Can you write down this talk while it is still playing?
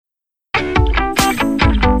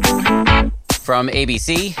From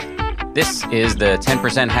ABC, this is the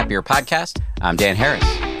 10% Happier podcast. I'm Dan Harris.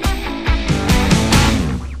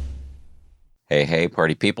 Hey,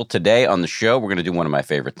 party people. Today on the show, we're going to do one of my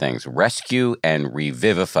favorite things, rescue and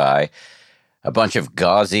revivify a bunch of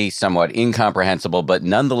gauzy, somewhat incomprehensible, but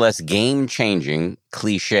nonetheless game-changing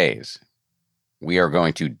cliches. We are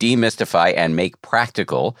going to demystify and make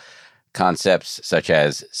practical concepts such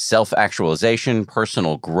as self-actualization,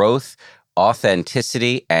 personal growth,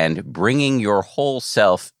 authenticity, and bringing your whole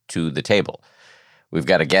self to the table. We've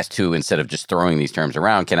got a guest who, instead of just throwing these terms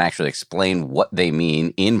around, can actually explain what they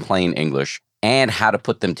mean in plain English and how to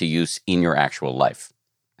put them to use in your actual life.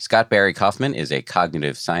 Scott Barry Kaufman is a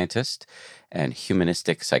cognitive scientist and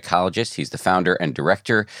humanistic psychologist. He's the founder and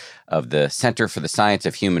director of the Center for the Science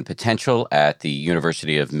of Human Potential at the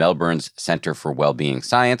University of Melbourne's Center for Wellbeing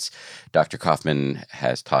Science. Dr. Kaufman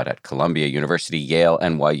has taught at Columbia University, Yale,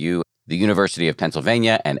 NYU, the University of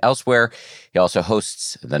Pennsylvania, and elsewhere. He also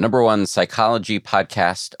hosts the #1 psychology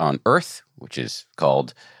podcast on Earth, which is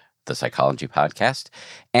called The Psychology Podcast.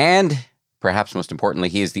 And perhaps most importantly,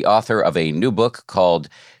 he is the author of a new book called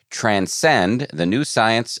Transcend, the New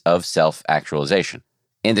Science of Self-Actualization.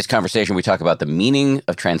 In this conversation, we talk about the meaning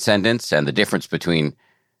of transcendence and the difference between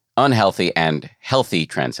unhealthy and healthy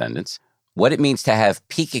transcendence, what it means to have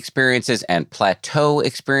peak experiences and plateau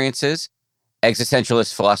experiences,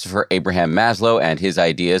 existentialist philosopher Abraham Maslow and his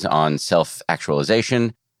ideas on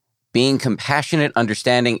self-actualization, being compassionate,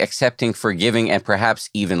 understanding, accepting, forgiving, and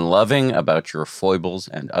perhaps even loving about your foibles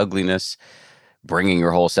and ugliness, bringing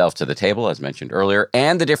your whole self to the table, as mentioned earlier,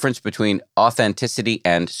 and the difference between authenticity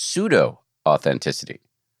and pseudo-authenticity.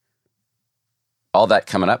 All that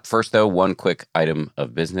coming up. First, though, one quick item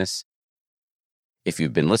of business. If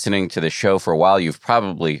you've been listening to the show for a while, you've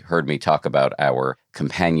probably heard me talk about our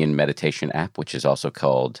companion meditation app, which is also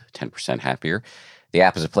called 10% Happier. The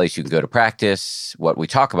app is a place you can go to practice what we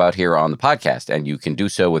talk about here on the podcast, and you can do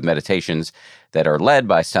so with meditations that are led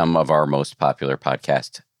by some of our most popular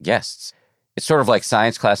podcast guests. It's sort of like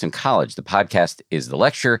science class in college. The podcast is the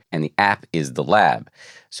lecture, and the app is the lab.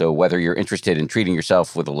 So whether you're interested in treating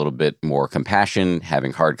yourself with a little bit more compassion,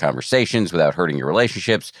 having hard conversations without hurting your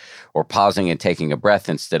relationships, or pausing and taking a breath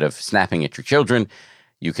instead of snapping at your children,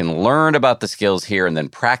 you can learn about the skills here and then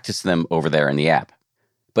practice them over there in the app.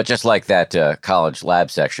 But just like that college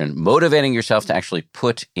lab section, motivating yourself to actually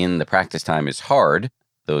put in the practice time is hard.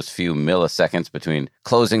 Those few milliseconds between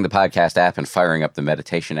closing the podcast app and firing up the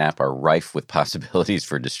meditation app are rife with possibilities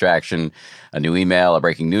for distraction, a new email, a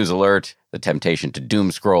breaking news alert, the temptation to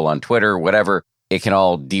doom scroll on Twitter, whatever. It can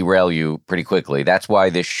all derail you pretty quickly. That's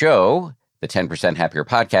why this show, the 10% Happier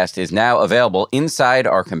podcast, is now available inside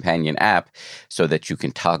our companion app so that you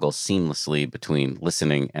can toggle seamlessly between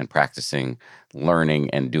listening and practicing,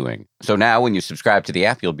 learning and doing. So now when you subscribe to the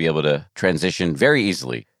app, you'll be able to transition very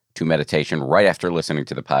easily to meditation right after listening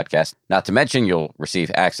to the podcast. Not to mention, you'll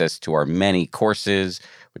receive access to our many courses,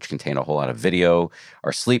 which contain a whole lot of video,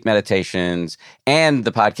 our sleep meditations, and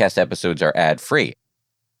the podcast episodes are ad-free.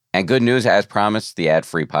 And good news, as promised, the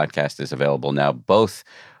ad-free podcast is available now both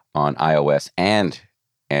on iOS and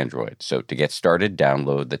Android. So to get started,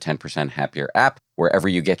 download the 10% Happier app wherever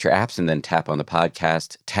you get your apps and then tap on the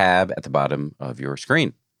podcast tab at the bottom of your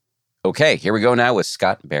screen. Okay, here we go now with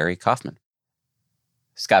Scott Barry Kaufman.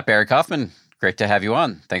 Scott Barry Kaufman, great to have you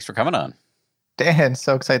on. Thanks for coming on. Dan,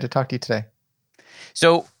 so excited to talk to you today.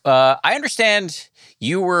 So I understand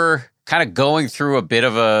you were kind of going through a bit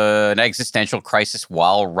of an existential crisis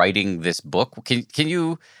while writing this book. Can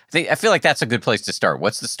you, I feel like that's a good place to start.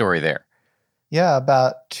 What's the story there? Yeah,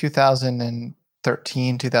 about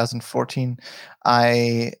 2013, 2014,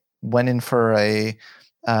 I went in for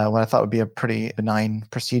what I thought would be a pretty benign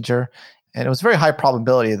procedure. And it was very high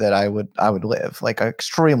probability that I would live, like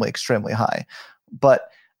extremely, extremely high. But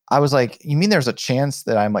I was like, you mean there's a chance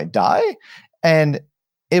that I might die? And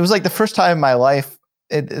it was like the first time in my life,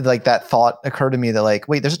 like that thought occurred to me that like,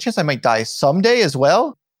 wait, there's a chance I might die someday as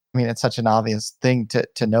well. I mean, it's such an obvious thing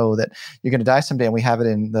to know that you're going to die someday, and we have it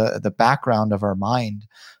in the background of our mind.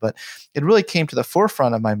 But it really came to the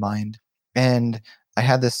forefront of my mind, and I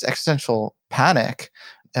had this existential panic.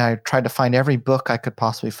 And I tried to find every book I could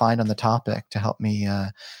possibly find on the topic to help me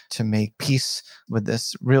to make peace with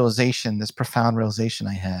this realization, this profound realization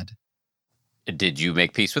I had. Did you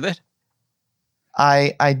make peace with it?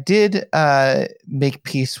 I did make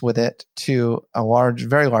peace with it to a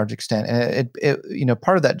very large extent, and it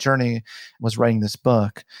part of that journey was writing this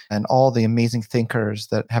book and all the amazing thinkers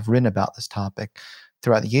that have written about this topic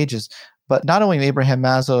throughout the ages. But not only Abraham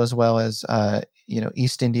Maslow, as well as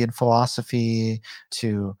East Indian philosophy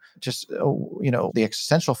to just the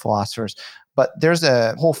existential philosophers. But there's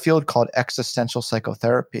a whole field called existential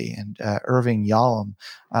psychotherapy, and Irving Yalom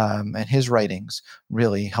and his writings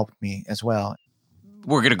really helped me as well.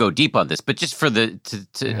 We're going to go deep on this, but just for at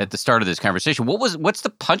the start of this conversation, what's the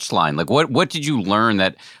punchline? Like, what did you learn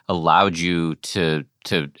that allowed you to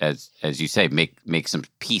as you say make some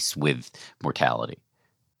peace with mortality?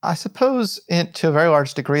 I suppose to a very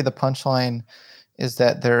large degree, the punchline is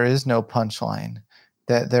that there is no punchline,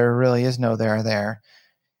 that there really is no there,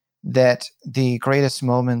 that the greatest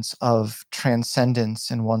moments of transcendence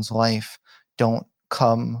in one's life don't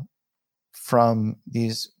come from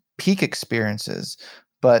these peak experiences,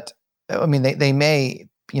 but I mean, they may,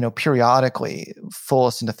 periodically fool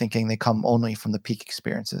us into thinking they come only from the peak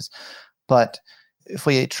experiences. But if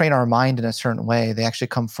we train our mind in a certain way, they actually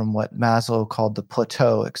come from what Maslow called the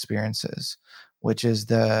plateau experiences, which is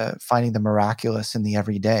the finding the miraculous in the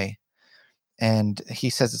everyday. And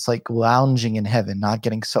he says it's like lounging in heaven, not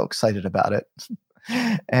getting so excited about it.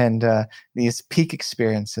 And these peak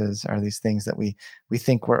experiences are these things that we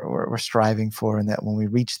think we're striving for, and that when we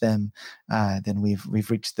reach them, then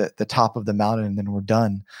we've reached the top of the mountain, and then we're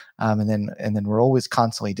done. And then we're always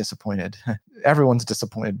constantly disappointed. Everyone's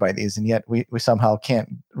disappointed by these, and yet we somehow can't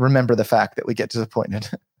remember the fact that we get disappointed.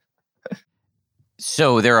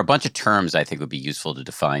 So there are a bunch of terms I think would be useful to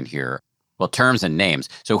define here. Well, terms and names.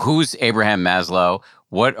 So who's Abraham Maslow?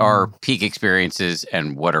 What are peak experiences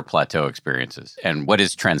and what are plateau experiences? And what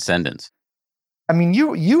is transcendence? I mean,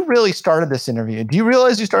 you really started this interview. Do you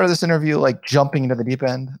realize you started this interview like jumping into the deep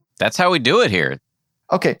end? That's how we do it here.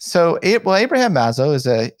 Okay, so Abraham Maslow is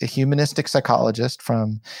a humanistic psychologist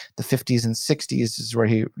from the 50s and 60s. Is where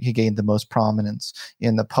he gained the most prominence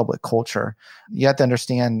in the public culture. You have to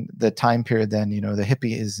understand the time period then, the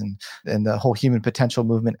hippies and the whole human potential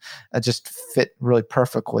movement just fit really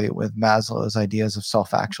perfectly with Maslow's ideas of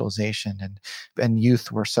self-actualization, and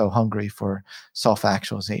youth were so hungry for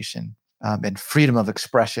self-actualization and freedom of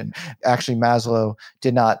expression. Actually, Maslow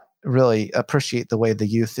did not really appreciate the way the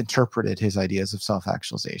youth interpreted his ideas of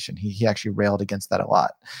self-actualization. He actually railed against that a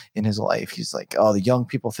lot in his life. He's like, oh, the young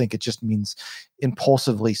people think it just means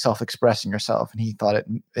impulsively self-expressing yourself. And he thought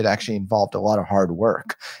it actually involved a lot of hard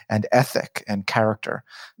work and ethic and character.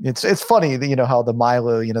 It's funny that, how the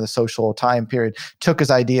Milo, the social time period took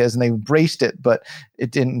his ideas and they embraced it, but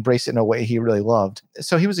it didn't embrace it in a way he really loved.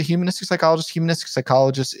 So he was a humanistic psychologist. Humanistic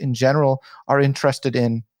psychologists in general are interested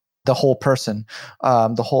in the whole person,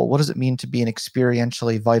 what does it mean to be an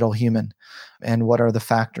experientially vital human? And what are the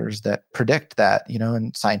factors that predict that,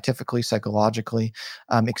 and scientifically, psychologically,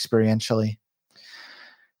 experientially?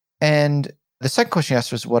 And the second question you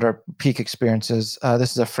asked was, what are peak experiences?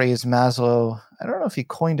 This is a phrase Maslow, I don't know if he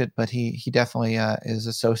coined it, but he definitely is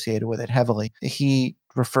associated with it heavily. He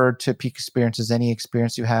referred to peak experience as any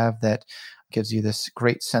experience you have that gives you this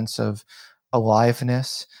great sense of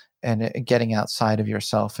aliveness and getting outside of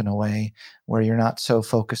yourself in a way where you're not so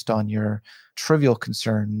focused on your trivial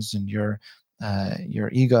concerns and your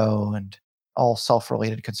ego and all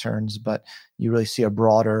self-related concerns, but you really see a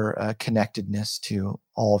broader connectedness to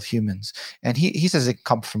all of humans. And he says it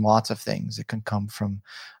comes from lots of things. It can come from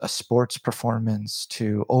a sports performance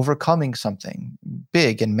to overcoming something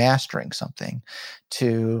big and mastering something,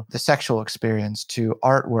 to the sexual experience, to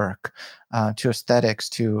artwork, to aesthetics,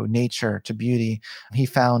 to nature, to beauty. He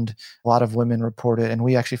found a lot of women reported, and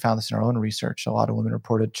we actually found this in our own research, a lot of women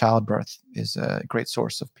reported childbirth is a great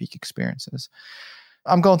source of peak experiences.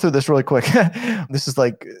 I'm going through this really quick. This is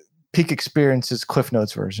like peak experiences Cliff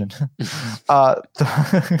Notes version.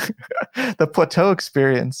 The plateau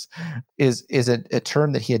experience is a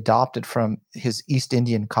term that he adopted from his East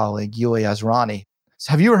Indian colleague, Ua Asrani. So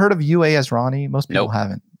have you ever heard of Ua Asrani? Most people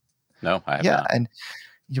haven't. No, I have not. And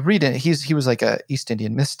you read it, he was like a East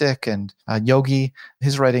Indian mystic and a yogi.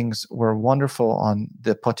 His writings were wonderful on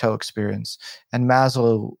the plateau experience. And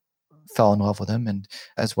Maslow fell in love with him and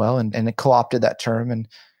it co-opted that term and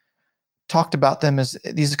talked about them as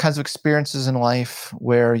these kinds of experiences in life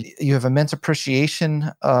where you have immense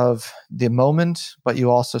appreciation of the moment, but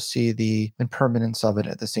you also see the impermanence of it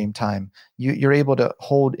at the same time. You're able to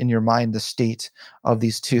hold in your mind the state of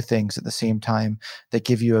these two things at the same time that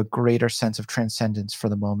give you a greater sense of transcendence for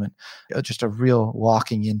the moment, just a real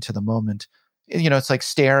walking into the moment. It's like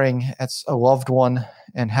staring at a loved one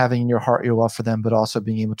and having in your heart your love for them, but also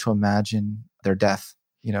being able to imagine their death.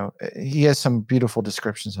 He has some beautiful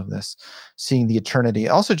descriptions of this, seeing the eternity,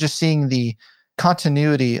 also just seeing the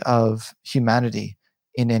continuity of humanity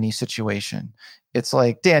in any situation. It's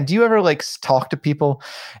like, Dan, do you ever like talk to people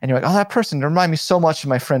and you're like, oh, that person remind me so much of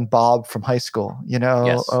my friend Bob from high school,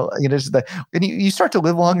 Yes. And you start to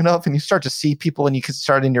live long enough and you start to see people and you can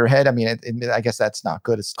start in your head. I mean, I guess that's not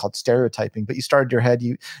good. It's called stereotyping, but you start in your head,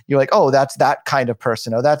 you're like, oh, that's that kind of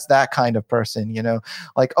person. Oh, that's that kind of person,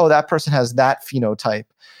 like, oh, that person has that phenotype.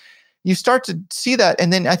 You start to see that.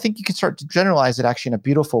 And then I think you can start to generalize it actually in a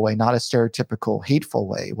beautiful way, not a stereotypical, hateful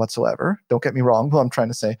way whatsoever. Don't get me wrong, what I'm trying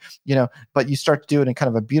to say, but you start to do it in kind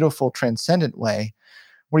of a beautiful, transcendent way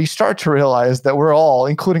where you start to realize that we're all,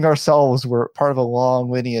 including ourselves, we're part of a long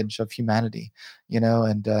lineage of humanity,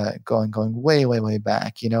 and going way, way, way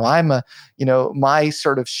back. My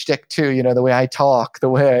sort of shtick too, the way I talk, the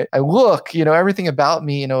way I look, everything about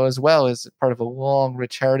me, as well is part of a long,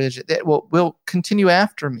 rich heritage that will continue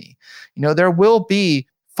after me. There will be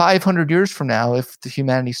 500 years from now, if the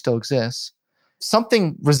humanity still exists,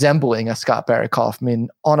 something resembling a Scott Barry Kaufman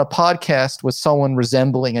on a podcast with someone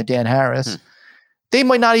resembling a Dan Harris. They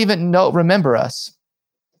might not even remember us.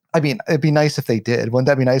 I mean, it'd be nice if they did. Wouldn't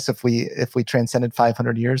that be nice if we transcended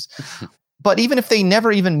 500 years? But even if they never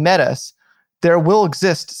even met us, there will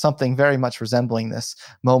exist something very much resembling this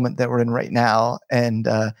moment that we're in right now. And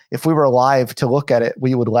if we were alive to look at it,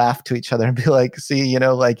 we would laugh to each other and be like, see,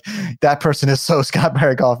 like that person is so Scott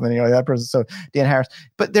Barry Kaufman, that person is so Dan Harris.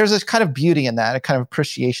 But there's this kind of beauty in that, a kind of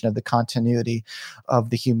appreciation of the continuity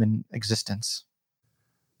of the human existence.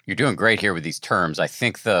 You're doing great here with these terms. I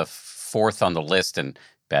think the fourth on the list, and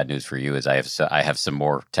bad news for you is I have some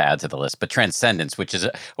more to add to the list, but transcendence, which is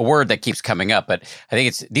a word that keeps coming up. But I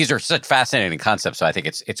think these are such fascinating concepts. So I think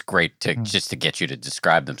it's great to just to get you to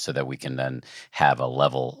describe them so that we can then have a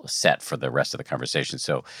level set for the rest of the conversation.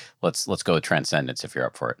 So let's go with transcendence if you're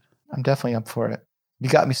up for it. I'm definitely up for it. You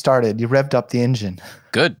got me started. You revved up the engine.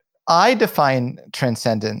 Good. I define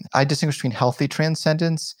transcendent. I distinguish between healthy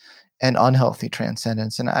transcendence and unhealthy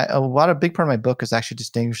transcendence. And a big part of my book is actually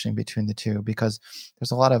distinguishing between the two, because there's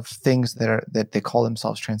a lot of things that they call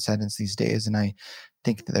themselves transcendence these days. And I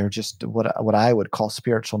think that they're just what I would call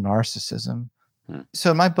spiritual narcissism. So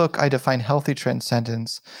in my book, I define healthy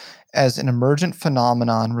transcendence as an emergent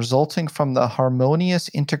phenomenon resulting from the harmonious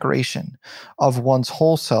integration of one's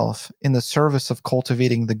whole self in the service of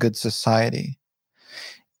cultivating the good society.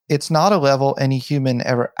 It's not a level any human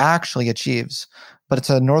ever actually achieves, but it's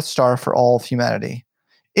a North Star for all of humanity.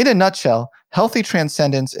 In a nutshell, healthy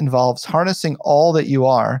transcendence involves harnessing all that you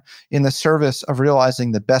are in the service of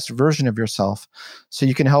realizing the best version of yourself so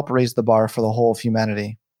you can help raise the bar for the whole of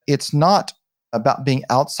humanity. It's not about being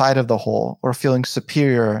outside of the whole or feeling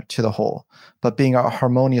superior to the whole, but being a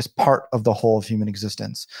harmonious part of the whole of human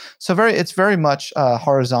existence. So it's very much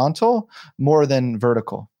horizontal more than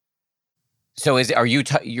vertical. So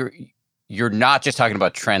you're not just talking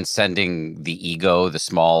about transcending the ego, the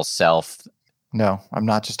small self? No, I'm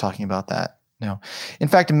not just talking about that. No. In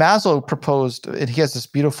fact, Maslow proposed, and he has this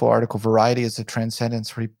beautiful article, Varieties of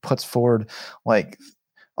Transcendence, where he puts forward like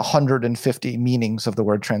 150 meanings of the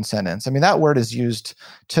word transcendence. I mean, that word is used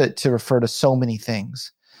to refer to so many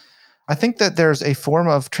things. I think that there's a form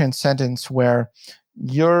of transcendence where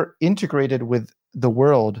you're integrated with the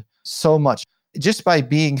world so much. Just by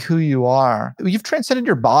being who you are, you've transcended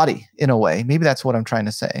your body in a way. Maybe that's what I'm trying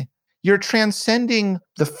to say. You're transcending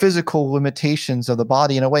the physical limitations of the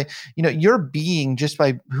body in a way. Your being, just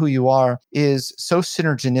by who you are, is so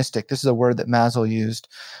synergistic. This is a word that Maslow used,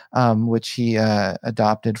 which he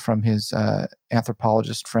adopted from his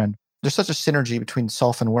anthropologist friend. There's such a synergy between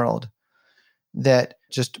self and world that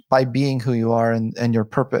just by being who you are and your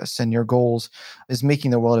purpose and your goals is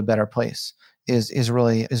making the world a better place. Is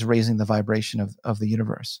raising the vibration of the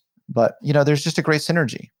universe. But, there's just a great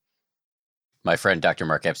synergy. My friend, Dr.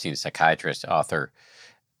 Mark Epstein, a psychiatrist, author,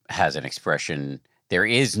 has an expression, there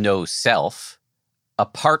is no self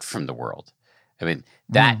apart from the world. I mean,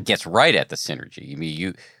 that gets right at the synergy. I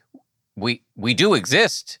mean, we do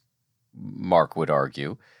exist, Mark would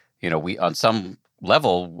argue. We, on some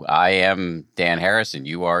level, I am Dan Harris and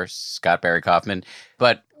you are Scott Barry Kaufman,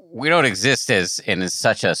 but we don't exist in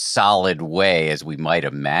such a solid way as we might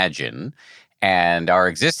imagine. And our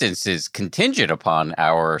existence is contingent upon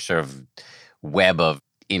our sort of web of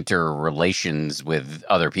interrelations with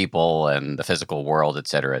other people and the physical world, et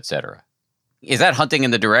cetera, et cetera. Is that hunting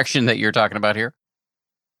in the direction that you're talking about here?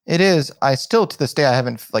 It is. I still, to this day, I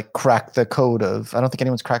haven't cracked the code of, I don't think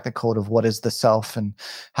anyone's cracked the code of what is the self and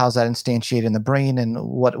how's that instantiated in the brain and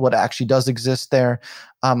what actually does exist there.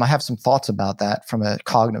 I have some thoughts about that from a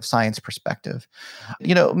cognitive science perspective.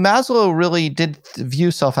 Maslow really did view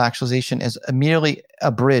self-actualization as merely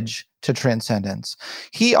a bridge to transcendence.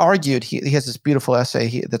 He argued, he has this beautiful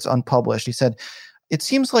essay that's unpublished. He said, it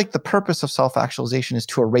seems like the purpose of self-actualization is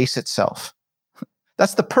to erase itself.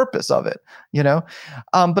 That's the purpose of it, you know?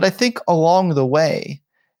 But I think along the way,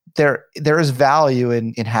 there is value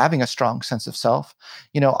in having a strong sense of self.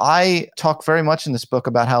 I talk very much in this book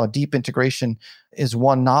about how a deep integration is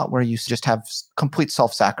one not where you just have complete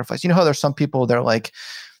self-sacrifice. You know how there's some people, they're like,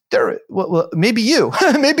 well, maybe you,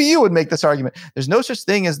 maybe you would make this argument. There's no such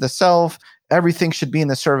thing as the self. Everything should be in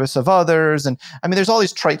the service of others. And I mean, there's all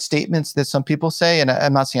these trite statements that some people say, and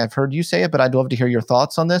I'm not saying I've heard you say it, but I'd love to hear your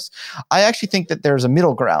thoughts on this. I actually think that there's a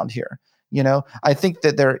middle ground here. I think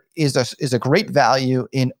that there is a great value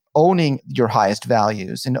in owning your highest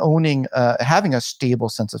values and owning, having a stable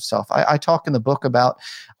sense of self. I talk in the book about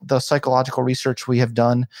the psychological research we have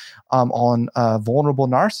done on vulnerable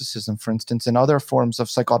narcissism, for instance, and other forms of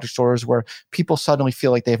psychological disorders where people suddenly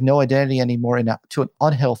feel like they have no identity anymore to an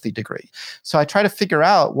unhealthy degree. So I try to figure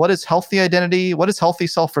out what is healthy identity, what is healthy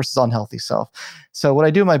self versus unhealthy self. So what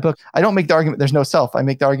I do in my book, I don't make the argument there's no self. I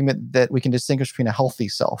make the argument that we can distinguish between a healthy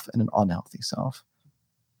self and an unhealthy self.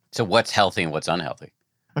 So what's healthy and what's unhealthy?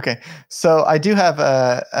 Okay, so I do have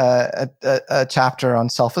a chapter on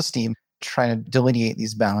self-esteem, trying to delineate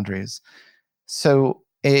these boundaries. So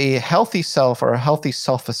a healthy self or a healthy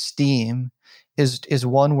self-esteem is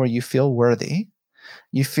one where you feel worthy.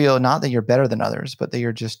 You feel not that you're better than others, but that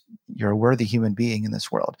you're a worthy human being in this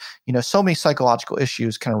world. So many psychological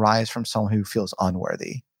issues can arise from someone who feels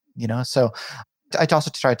unworthy. So I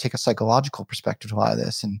also try to take a psychological perspective to a lot of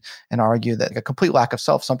this and argue that a complete lack of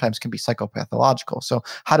self sometimes can be psychopathological. So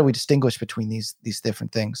how do we distinguish between these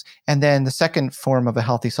different things? And then the second form of a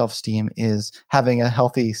healthy self-esteem is having a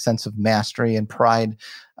healthy sense of mastery and pride,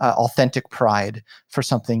 authentic pride for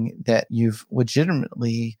something that you've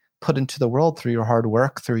legitimately put into the world through your hard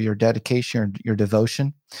work, through your dedication, your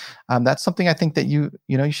devotion. That's something I think that you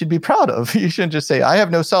should be proud of. You shouldn't just say, I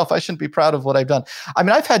have no self. I shouldn't be proud of what I've done. I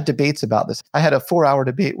mean, I've had debates about this. I had a 4-hour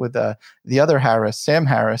debate with the other Harris, Sam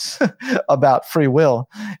Harris, about free will,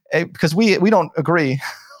 because we don't agree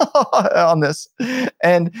on this.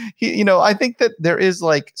 And I think that there is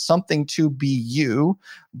like something to be you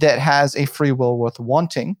that has a free will worth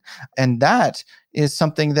wanting. And that is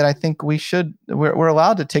something that I think we're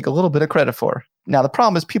allowed to take a little bit of credit for. Now, the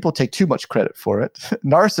problem is people take too much credit for it.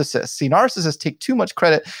 Narcissists take too much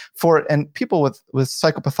credit for it, and people with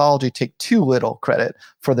psychopathology take too little credit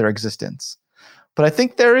for their existence. But I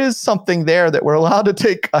think there is something there that we're allowed to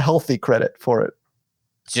take a healthy credit for it.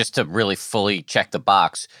 Just to really fully check the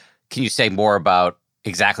box, can you say more about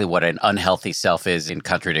exactly what an unhealthy self is in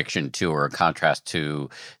contradiction to or in contrast to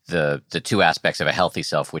the two aspects of a healthy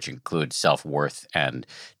self, which include self-worth and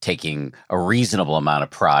taking a reasonable amount of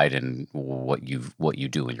pride in what you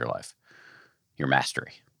do in your life, your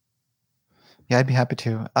mastery? Yeah, I'd be happy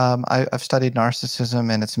to. I've studied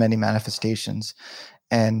narcissism and its many manifestations.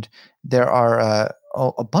 And there are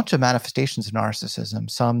a bunch of manifestations of narcissism,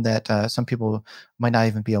 some that some people might not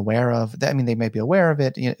even be aware of. I mean, they may be aware of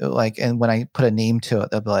it, and when I put a name to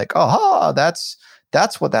it, they'll be like, "Oh, that's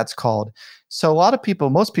what that's called." So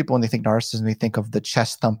most people, when they think narcissism, they think of the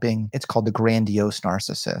chest thumping. It's called the grandiose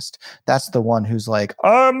narcissist. That's the one who's like,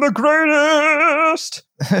 "I'm the greatest."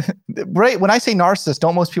 Right? When I say narcissist,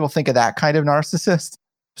 don't most people think of that kind of narcissist?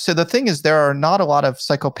 So the thing is, there are not a lot of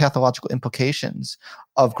psychopathological implications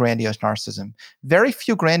of grandiose narcissism. Very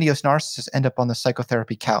few grandiose narcissists end up on the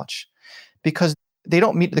psychotherapy couch because they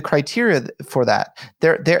don't meet the criteria for that.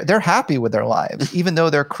 They're happy with their lives, even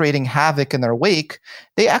though they're creating havoc in their wake.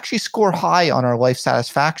 They actually score high on our life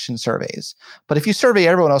satisfaction surveys. But if you survey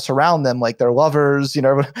everyone else around them, like their lovers,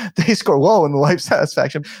 they score low in the life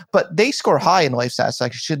satisfaction. But they score high in life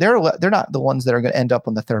satisfaction. They're not the ones that are going to end up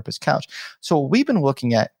on the therapist's couch. So what we've been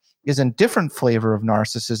looking at is a different flavor of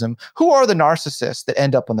narcissism. Who are the narcissists that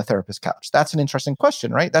end up on the therapist's couch? That's an interesting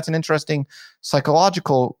question, right? That's an interesting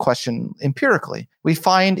psychological question empirically. We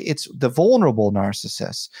find it's the vulnerable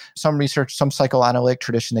narcissists. Some research, some psychoanalytic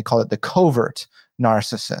tradition, they call it the covert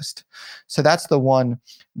narcissist. So that's the one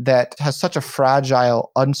that has such a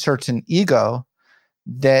fragile, uncertain ego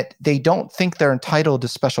that they don't think they're entitled to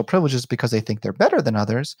special privileges because they think they're better than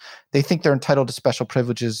others. They think they're entitled to special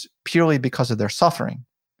privileges purely because of their suffering.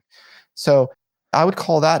 So I would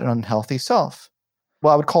call that an unhealthy self.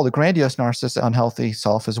 Well, I would call the grandiose narcissist an unhealthy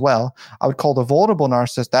self as well. I would call the vulnerable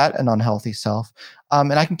narcissist that an unhealthy self.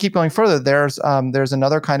 And I can keep going further. There's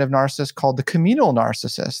another kind of narcissist called the communal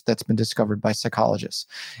narcissist that's been discovered by psychologists.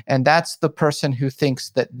 And that's the person who thinks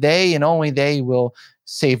that they and only they will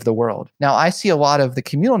save the world. Now, I see a lot of the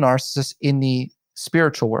communal narcissists in the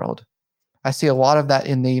spiritual world. I see a lot of that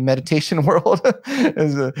in the meditation world.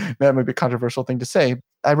 That might be a controversial thing to say.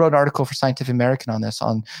 I wrote an article for Scientific American on this,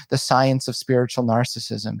 on the science of spiritual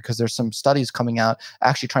narcissism, because there's some studies coming out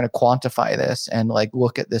actually trying to quantify this and like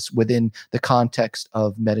look at this within the context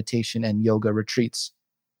of meditation and yoga retreats.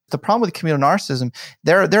 The problem with communal narcissism,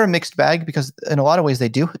 they're a mixed bag, because in a lot of ways they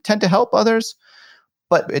do tend to help others,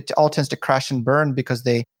 but it all tends to crash and burn because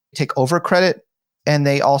they take over credit and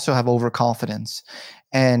they also have overconfidence.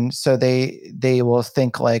 And so they will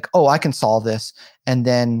think like, oh, I can solve this. And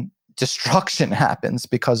then destruction happens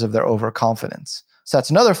because of their overconfidence. So that's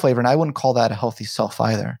another flavor. And I wouldn't call that a healthy self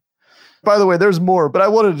either. By the way, there's more, but I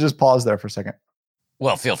wanted to just pause there for a second.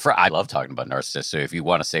 Well, feel free. I love talking about narcissists. So if you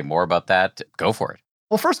want to say more about that, go for it.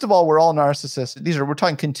 Well, first of all, we're all narcissists. We're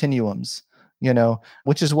talking continuums,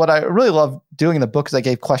 which is what I really love doing in the book, is I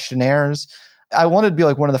gave questionnaires. I wanted to be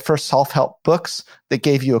like one of the first self-help books that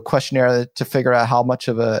gave you a questionnaire to figure out how much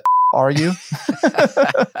of a are you?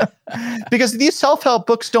 Because these self-help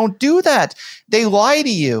books don't do that. They lie to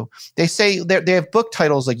you. They say they have book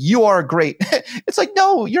titles like "You Are Great." It's like,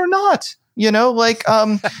 no, you're not. Now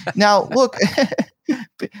look,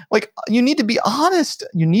 like you need to be honest.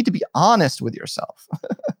 You need to be honest with yourself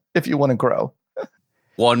if you want to grow.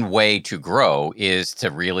 One way to grow is to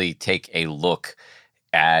really take a look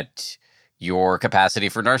at your capacity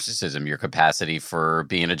for narcissism, your capacity for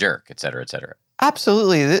being a jerk, et cetera, et cetera.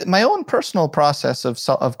 Absolutely. My own personal process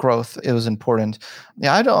of growth, it was important.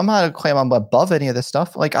 Yeah, I'm not a claim I'm above any of this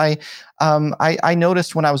stuff. Like I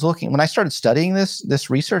noticed when I started studying this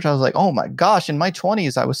research, I was like, oh my gosh, in my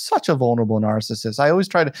 20s, I was such a vulnerable narcissist. I always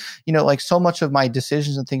tried to, like so much of my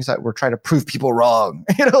decisions and things that were trying to prove people wrong.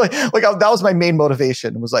 That was my main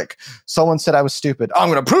motivation. It was like, someone said I was stupid, I'm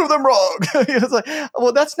going to prove them wrong. It's like,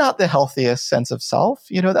 well, that's not the healthiest sense of self.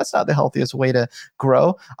 That's not the healthiest way to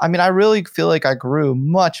grow. I mean, I really feel like I grew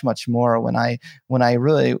much, much more when I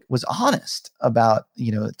really was honest about,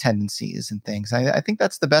 tendencies and things. I think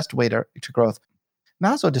that's the best way to growth.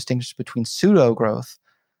 Maslow distinguishes between pseudo growth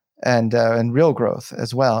and real growth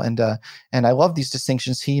as well. And I love these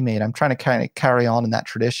distinctions he made. I'm trying to kind of carry on in that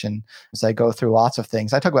tradition as I go through lots of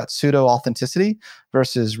things. I talk about pseudo authenticity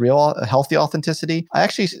versus real healthy authenticity. I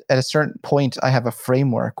actually, at a certain point, I have a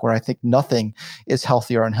framework where I think nothing is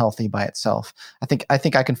healthy or unhealthy by itself. I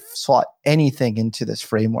think I can slot anything into this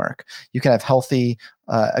framework. You can have healthy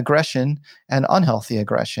aggression and unhealthy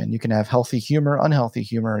aggression. You can have healthy humor, unhealthy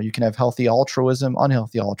humor. You can have healthy altruism,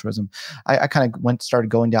 unhealthy altruism. I kind of started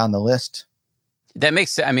going down the list. That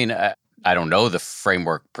makes sense. I mean, I don't know the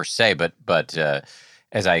framework per se, but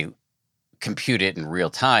as I compute it in real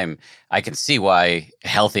time, I can see why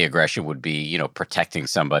healthy aggression would be, protecting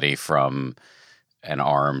somebody from an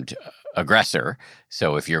armed aggressor.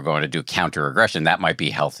 So if you're going to do counter aggression, that might be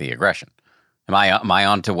healthy aggression. Am I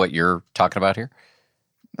on to what you're talking about here?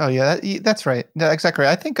 Oh yeah, that's right. Yeah, exactly.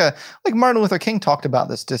 I think like Martin Luther King talked about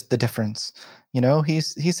this, just the difference. He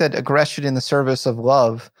said aggression in the service of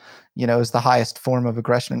love, is the highest form of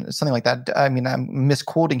aggression, something like that. I mean, I'm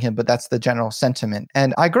misquoting him, but that's the general sentiment.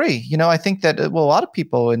 And I agree. I think that a lot of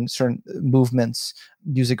people in certain movements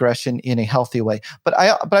use aggression in a healthy way. But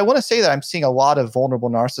I want to say that I'm seeing a lot of vulnerable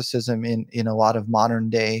narcissism in a lot of modern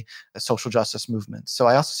day social justice movements. So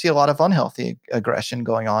I also see a lot of unhealthy aggression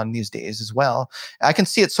going on these days as well. I can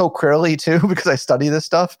see it so clearly too because I study this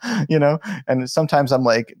stuff, and sometimes I'm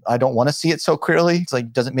like, I don't want to see it so clearly. It's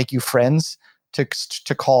like, does it make you friends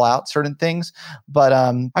to call out certain things? But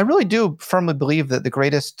I really do firmly believe that the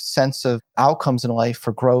greatest sense of outcomes in life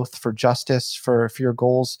for growth, for justice, for your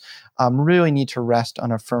goals, really need to rest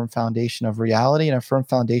on a firm foundation of reality and a firm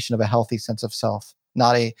foundation of a healthy sense of self,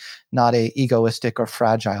 not a egoistic or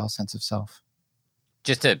fragile sense of self.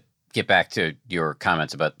 Just to get back to your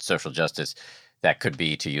comments about social justice, that could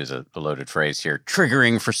be, to use a loaded phrase here,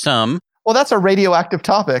 triggering for some. Well, that's a radioactive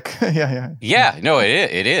topic. Yeah, no,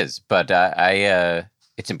 it is, but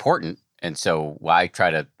it's important, and so I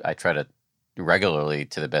try to regularly,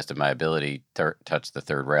 to the best of my ability, touch the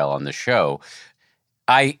third rail on the show.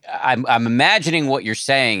 I'm imagining what you're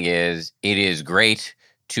saying is it is great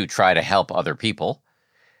to try to help other people.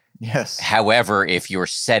 Yes. However, if you're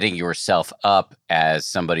setting yourself up as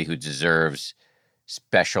somebody who deserves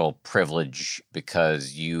special privilege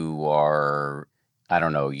because you are, I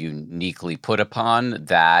don't know, uniquely put upon,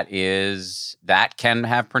 that can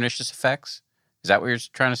have pernicious effects. Is that what you're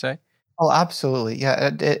trying to say? Oh, absolutely.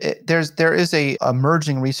 Yeah. There is a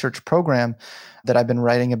emerging research program that I've been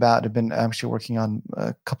writing about. I've been actually working on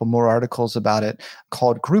a couple more articles about it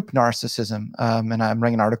called Group Narcissism. And I'm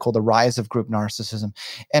writing an article, The Rise of Group Narcissism.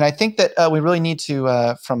 And I think that we really need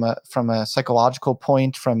to, from a psychological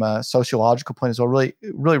point, from a sociological point as well,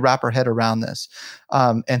 really wrap our head around this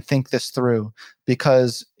and think this through,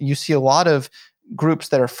 because you see a lot of groups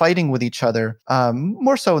that are fighting with each other,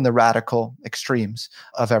 more so in the radical extremes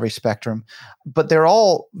of every spectrum, but they're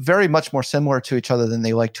all very much more similar to each other than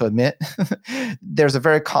they like to admit. There's a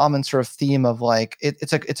very common sort of theme of like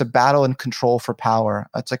it's a battle and control for power.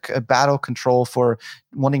 It's like a battle control for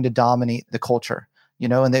wanting to dominate the culture,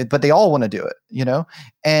 but they all want to do it,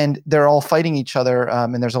 and they're all fighting each other,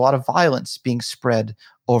 and there's a lot of violence being spread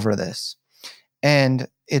over this, and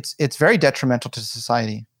it's very detrimental to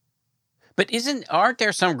society. But aren't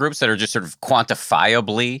there some groups that are just sort of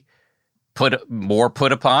quantifiably put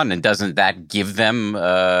upon, and doesn't that give them more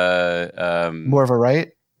of a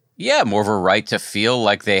right? Yeah, more of a right to feel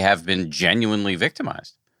like they have been genuinely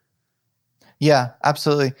victimized. Yeah,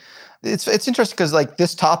 absolutely. It's interesting because like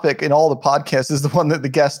this topic in all the podcasts is the one that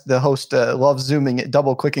the host loves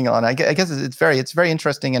double clicking on. I guess it's very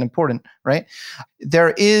interesting and important, right?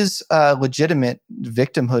 There is legitimate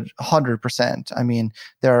victimhood, 100%. I mean,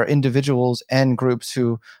 there are individuals and groups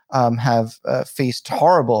who have faced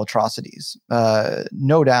horrible atrocities,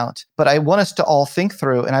 no doubt. But I want us to all think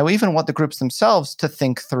through, and I even want the groups themselves to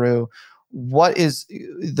think through what is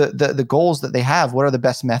the goals that they have. What are the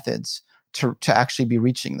best methods to actually be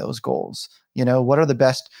reaching those goals? What are the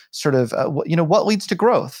best sort of what leads to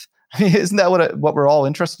growth? I mean, isn't that what we're all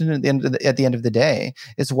interested in at the end of the day?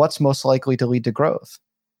 Is what's most likely to lead to growth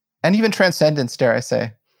and even transcendence, dare I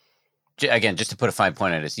say? Again, just to put a fine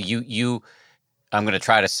point on this, I'm going to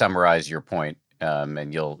try to summarize your point,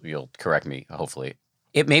 and you'll correct me. Hopefully,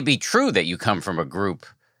 it may be true that you come from a group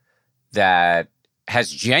that has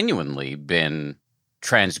genuinely been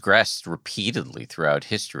transgressed repeatedly throughout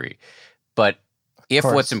history. But if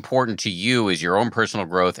what's important to you is your own personal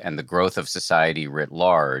growth and the growth of society writ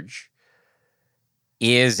large,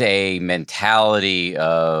 is a mentality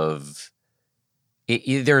of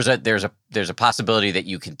there's a possibility that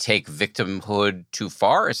you can take victimhood too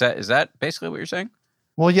far. Is that basically what you're saying?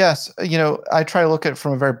 Well, yes. I try to look at it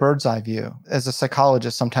from a very bird's eye view. As a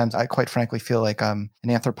psychologist, sometimes I quite frankly feel like I'm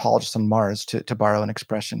an anthropologist on Mars, to borrow an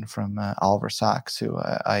expression from Oliver Sacks, who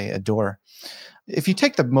I adore. If you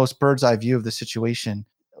take the most bird's eye view of the situation,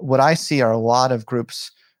 what I see are a lot of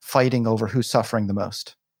groups fighting over who's suffering the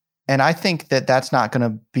most. And I think that that's not going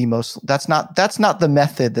to be that's not the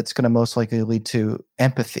method that's going to most likely lead to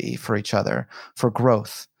empathy for each other, for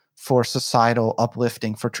growth, for societal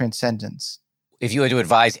uplifting, for transcendence. If you had to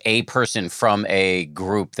advise a person from a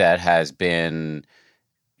group that has been,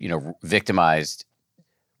 victimized,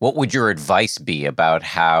 what would your advice be about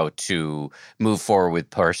how to move forward with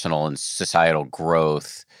personal and societal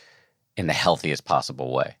growth in the healthiest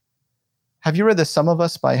possible way? Have you read The Sum of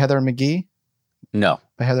Us by Heather McGhee? No.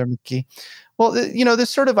 By Heather McGhee. Well, this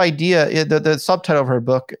sort of idea, the subtitle of her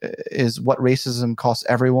book is What Racism Costs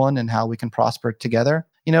Everyone and How We Can Prosper Together.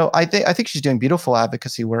 I think she's doing beautiful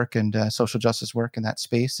advocacy work and social justice work in that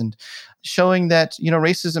space, and showing that,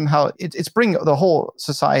 racism, how it's bringing the whole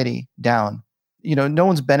society down. No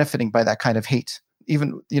one's benefiting by that kind of hate.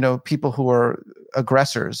 Even, people who are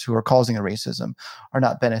aggressors, who are causing a racism, are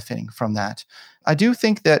not benefiting from that. I do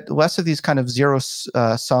think that less of these kind of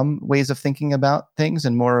zero-sum ways of thinking about things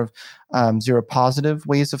and more of zero positive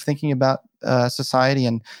ways of thinking about society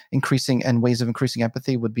and ways of increasing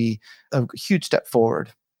empathy would be a huge step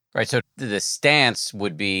forward. Right. So the stance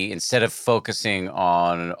would be, instead of focusing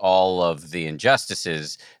on all of the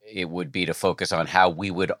injustices, it would be to focus on how we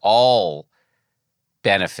would all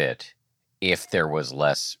benefit if there was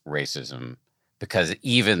less racism, because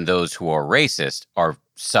even those who are racist are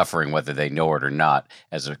suffering, whether they know it or not,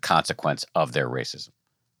 as a consequence of their racism.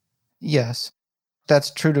 Yes, that's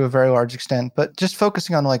true to a very large extent, but just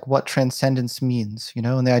focusing on like what transcendence means,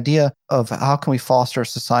 and the idea of how can we foster a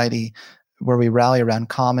society where we rally around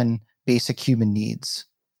common basic human needs,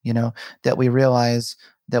 that we realize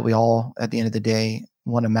that we all, at the end of the day,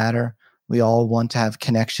 want to matter. We all want to have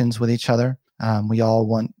connections with each other. We all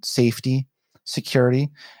want safety, security,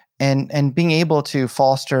 and being able to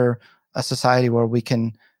foster a society where we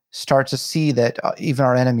can start to see that even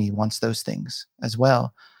our enemy wants those things as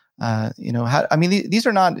well. These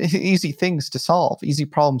are not easy things to solve, easy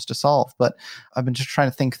problems to solve, but I've been just trying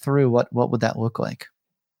to think through what would that look like.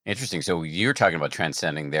 Interesting. So you're talking about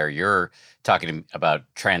transcending there. You're talking about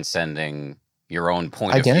transcending your own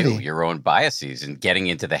point Identity. of view, your own biases, and getting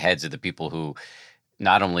into the heads of the people who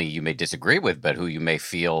not only you may disagree with, but who you may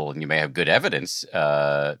feel and you may have good evidence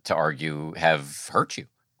to argue have hurt you.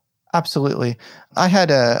 Absolutely. I had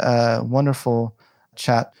a wonderful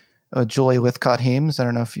chat, Julie Lythcott-Hames. I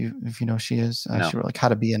don't know if you know who she is. No. She wrote like How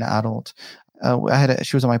to Be an Adult.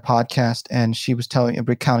 she was on my podcast, and she was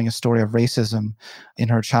recounting a story of racism in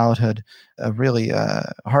her childhood, a really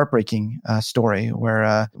heartbreaking story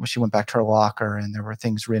where she went back to her locker and there were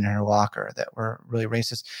things written in her locker that were really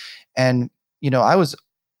racist. And, I was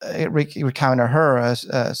recounting to her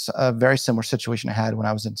a very similar situation I had when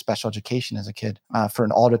I was in special education as a kid for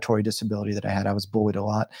an auditory disability that I had. I was bullied a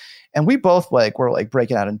lot. And we both were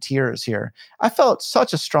breaking out in tears here. I felt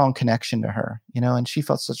such a strong connection to her, and she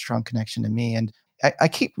felt such a strong connection to me. And I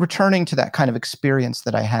keep returning to that kind of experience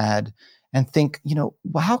that I had and think,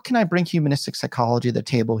 well, how can I bring humanistic psychology to the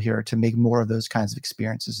table here to make more of those kinds of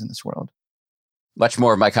experiences in this world? Much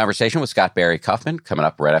more of my conversation with Scott Barry Kaufman coming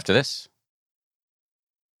up right after this.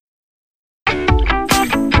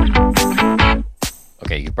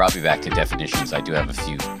 Okay, you brought me back to definitions. I do have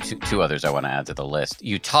two others I want to add to the list.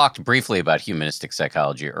 You talked briefly about humanistic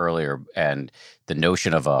psychology earlier and the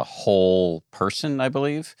notion of a whole person, I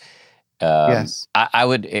believe. Yes.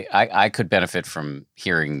 I could benefit from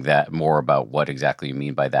hearing that more about what exactly you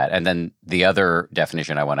mean by that. And then the other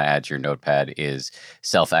definition I want to add to your notepad is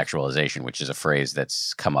self-actualization, which is a phrase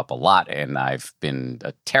that's come up a lot, and I've been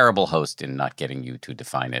a terrible host in not getting you to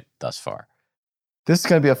define it thus far. This is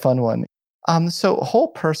going to be a fun one. So a whole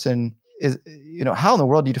person is, how in the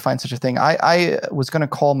world do you define such a thing? I was going to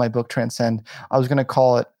call my book Transcend. I was going to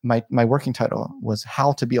call it, my working title was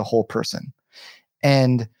How to Be a Whole Person.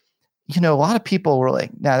 And, a lot of people were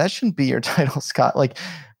like, nah, that shouldn't be your title, Scott. Like,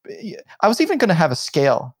 I was even going to have a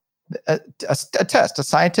scale, a test, a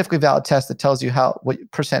scientifically valid test that tells you what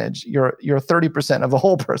percentage you're 30% of a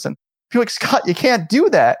whole person. You're like, Scott, you can't do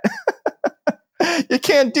that. You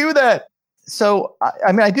can't do that. So,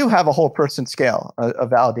 I do have a whole person scale, a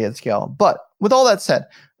validated scale. But with all that said,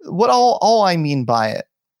 what all I mean by it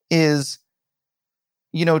is,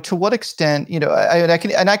 to what extent,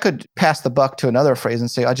 I could pass the buck to another phrase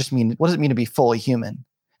and say, I just mean, what does it mean to be fully human?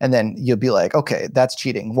 And then you'll be like, okay, that's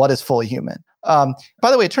cheating. What is fully human?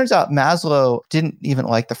 By the way, it turns out Maslow didn't even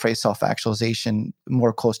like the phrase self-actualization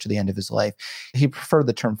more close to the end of his life. He preferred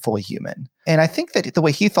the term fully human. And I think that the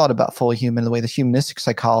way he thought about fully human, the way the humanistic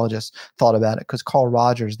psychologist thought about it, because Carl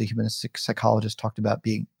Rogers, the humanistic psychologist, talked about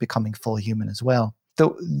becoming fully human as well.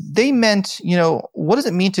 So they meant, what does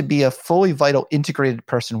it mean to be a fully vital, integrated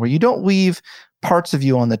person where you don't leave parts of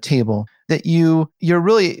you on the table, that you're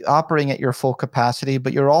really operating at your full capacity,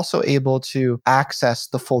 but you're also able to access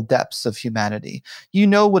the full depths of humanity. You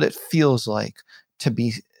know what it feels like to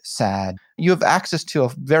be sad. You have access to a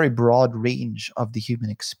very broad range of the human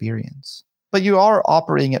experience. But you are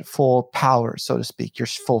operating at full power, so to speak, your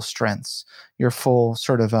full strengths, your full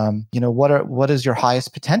sort of, what is your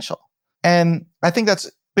highest potential? And I think that's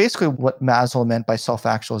basically what Maslow meant by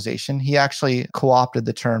self-actualization. He actually co-opted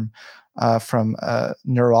the term from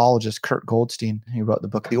neurologist Kurt Goldstein. He wrote the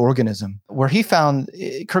book The Organism, where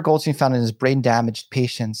Kurt Goldstein found in his brain-damaged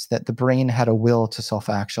patients that the brain had a will to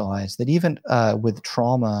self-actualize, that even with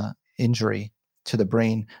trauma injury to the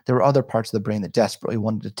brain, there were other parts of the brain that desperately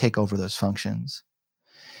wanted to take over those functions.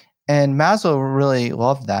 And Maslow really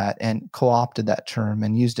loved that and co-opted that term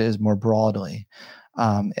and used it as more broadly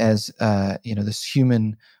as this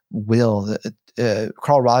human will.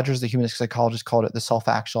 Carl Rogers, the humanistic psychologist, called it the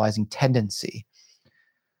self-actualizing tendency.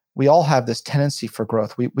 We all have this tendency for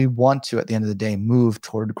growth. We want to, at the end of the day, move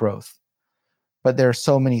toward growth. But there are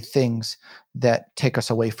so many things that take us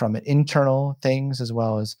away from it, internal things as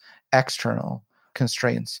well as external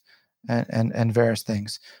constraints and various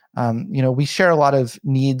things. We share a lot of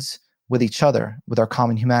needs with each other, with our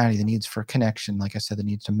common humanity, the needs for connection, like I said, the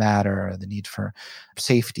need to matter, the need for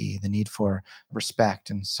safety, the need for respect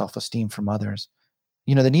and self-esteem from others.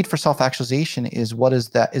 The need for self-actualization is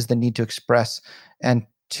the need to express and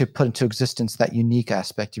to put into existence that unique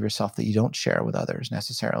aspect of yourself that you don't share with others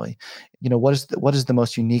necessarily. What is the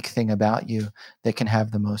most unique thing about you that can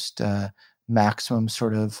have the most maximum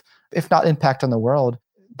sort of, if not impact on the world,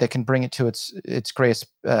 that can bring it to its greatest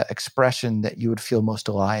expression, that you would feel most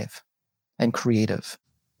alive and creative.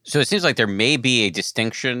 So it seems like there may be a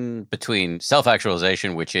distinction between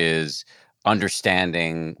self-actualization, which is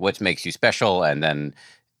understanding what makes you special, and then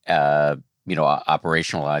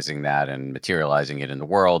operationalizing that and materializing it in the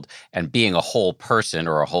world, and being a whole person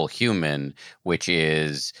or a whole human, which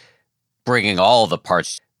is bringing all the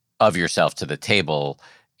parts of yourself to the table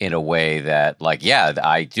in a way that, like, yeah,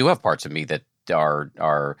 I do have parts of me that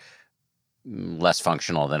are less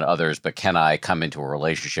functional than others, but can I come into a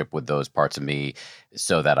relationship with those parts of me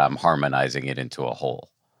so that I'm harmonizing it into a whole?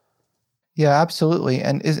 Yeah, absolutely.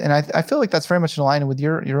 And I feel like that's very much in line with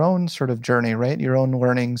your own sort of journey, right? Your own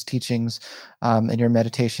learnings, teachings, and your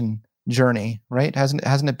meditation journey, right? Hasn't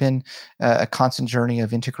it been a constant journey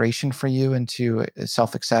of integration for you into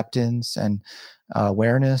self-acceptance and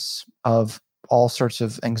awareness of all sorts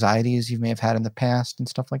of anxieties you may have had in the past and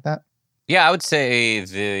stuff like that? Yeah, I would say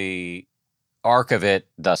the arc of it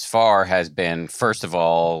thus far has been, first of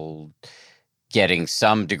all, getting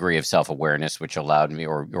some degree of self-awareness, which allowed me,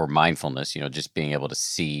 or mindfulness, just being able to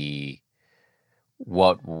see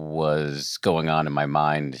what was going on in my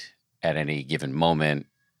mind at any given moment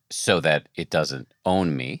so that it doesn't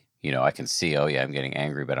own me. I can see, oh yeah, I'm getting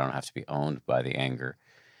angry, but I don't have to be owned by the anger.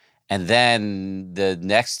 And then the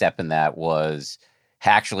next step in that was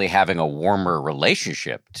actually having a warmer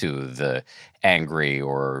relationship to the angry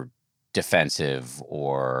or defensive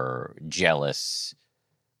or jealous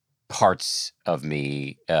parts of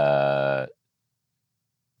me,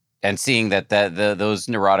 and seeing that those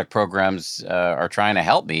neurotic programs are trying to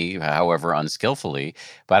help me, however unskillfully,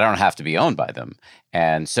 but I don't have to be owned by them.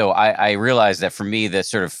 And so I realized that for me, the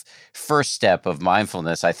sort of first step of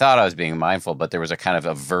mindfulness, I thought I was being mindful, but there was a kind of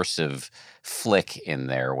aversive flick in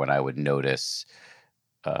there when I would notice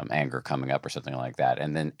anger coming up or something like that.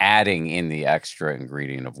 And then adding in the extra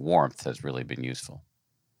ingredient of warmth has really been useful.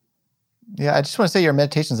 Yeah, I just want to say your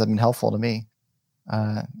meditations have been helpful to me.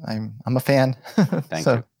 I'm a fan. Thank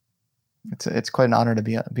you. It's quite an honor to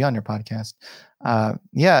be on your podcast.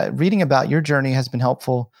 Yeah, reading about your journey has been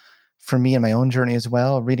helpful for me in my own journey as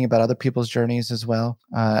well. Reading about other people's journeys as well.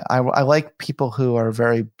 I like people who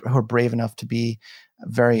are brave enough to be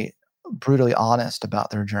very brutally honest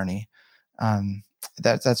about their journey.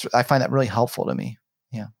 That's I find that really helpful to me.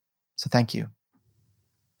 Yeah. So thank you.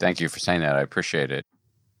 Thank you for saying that. I appreciate it.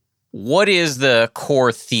 What is the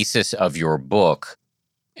core thesis of your book,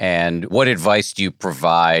 and what advice do you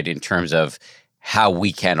provide in terms of how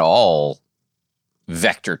we can all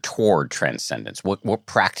vector toward transcendence? What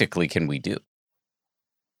practically can we do?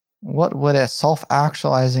 What would a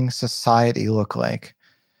self-actualizing society look like?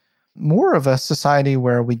 More of a society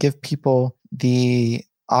where we give people the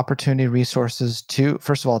opportunity, resources to,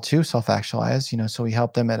 first of all, to self-actualize. So we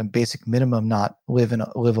help them at a basic minimum not live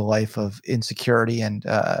a life of insecurity and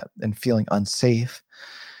feeling unsafe.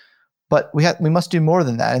 But we must do more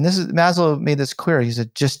than that. And Maslow made this clear. He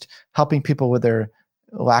said just helping people with their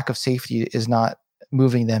lack of safety is not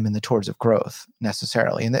moving them in the towards of growth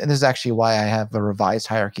necessarily. And this is actually why I have a revised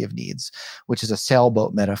hierarchy of needs, which is a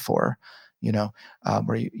sailboat metaphor.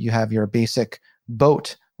 Where you have your basic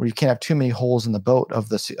boat, where you can't have too many holes in the boat of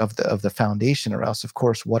the foundation, or else, of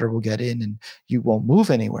course, water will get in and you won't move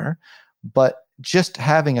anywhere. But just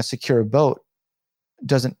having a secure boat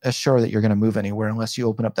doesn't assure that you're going to move anywhere unless you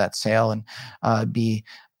open up that sail and be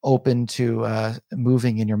open to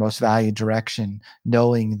moving in your most valued direction,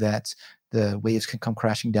 knowing that the waves can come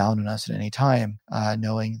crashing down on us at any time,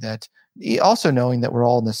 knowing that we're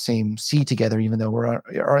all in the same sea together, even though we're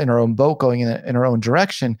in our own boat going in our own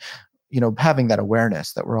direction, having that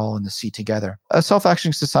awareness that we're all in the sea together. A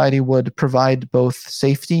self-actioning society would provide both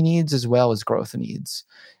safety needs as well as growth needs,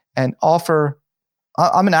 and offer.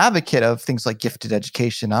 I'm an advocate of things like gifted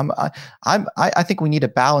education. I think we need to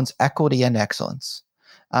balance equity and excellence,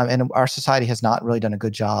 and our society has not really done a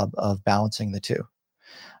good job of balancing the two.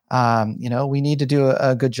 We need to do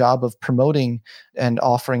a good job of promoting and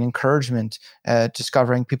offering encouragement,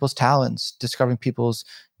 discovering people's talents, discovering people's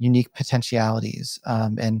unique potentialities,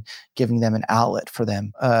 and giving them an outlet for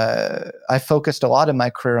them. I focused a lot in my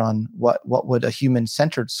career on what would a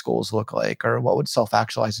human-centered schools look like, or what would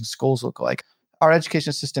self-actualizing schools look like. Our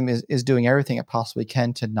education system is doing everything it possibly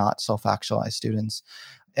can to not self-actualize students.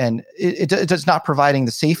 And it's not providing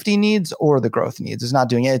the safety needs or the growth needs. It's not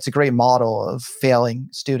doing it. It's a great model of failing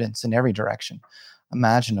students in every direction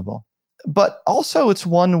imaginable. But also it's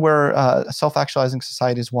one where a self-actualizing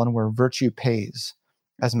society is one where virtue pays,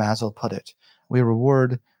 as Maslow put it. We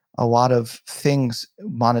reward a lot of things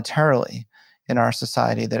monetarily in our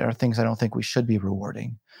society that are things I don't think we should be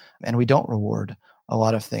rewarding. And we don't reward a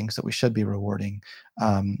lot of things that we should be rewarding,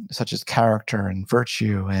 such as character and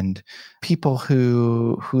virtue, and people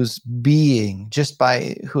whose being, just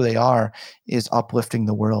by who they are, is uplifting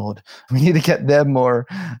the world. We need to get them more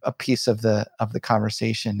a piece of the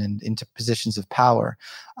conversation and into positions of power.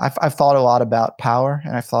 I've thought a lot about power,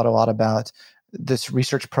 and I've thought a lot about this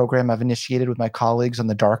research program I've initiated with my colleagues on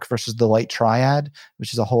the dark versus the light triad,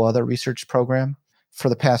 which is a whole other research program. For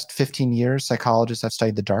the past 15 years, psychologists have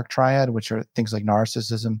studied the dark triad, which are things like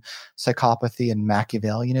narcissism, psychopathy, and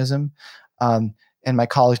Machiavellianism. And my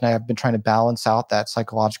colleagues and I have been trying to balance out that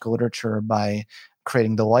psychological literature by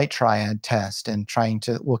creating the light triad test and trying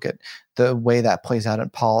to look at the way that plays out in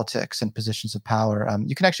politics and positions of power.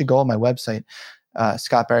 You can actually go on my website,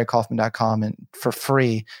 scottbarrykaufman.com, and for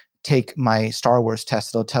free take my Star Wars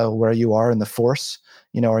test. It'll tell where you are in the Force.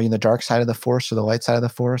 Are you in the dark side of the Force or the light side of the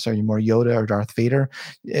Force? Are you more Yoda or Darth Vader?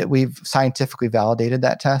 We've scientifically validated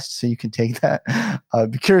that test, so you can take that.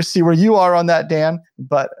 Be curious to see where you are on that, Dan.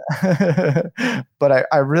 But but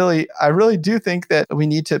I really do think that we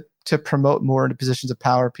need to promote more into positions of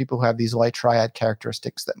power people who have these light triad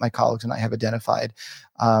characteristics that my colleagues and I have identified.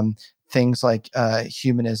 Things like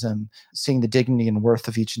humanism, seeing the dignity and worth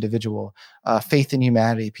of each individual, faith in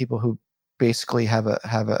humanity, people who basically have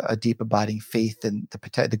a deep abiding faith in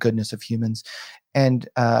the goodness of humans, and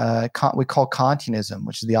we call Kantianism,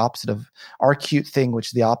 which is the opposite of our cute thing, which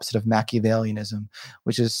is the opposite of Machiavellianism,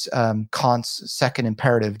 which is Kant's second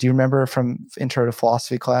imperative. Do you remember from Intro to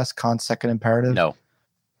Philosophy class, Kant's second imperative? No.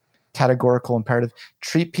 Categorical imperative: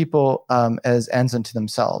 treat people as ends unto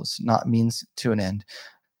themselves, not means to an end.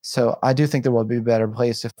 So I do think the world would be a better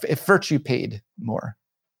place if virtue paid more.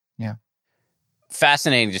 Yeah.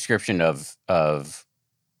 Fascinating description of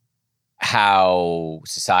how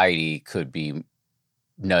society could be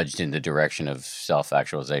nudged in the direction of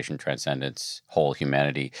self-actualization, transcendence, whole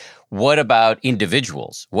humanity. What about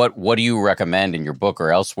individuals? What do you recommend in your book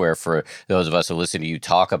or elsewhere for those of us who listen to you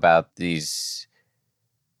talk about these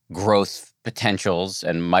growth potentials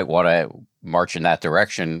and might want to march in that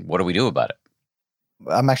direction? What do we do about it?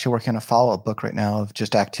 I'm actually working on a follow-up book right now of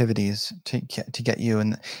just activities to get you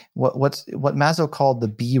and what Maslow called the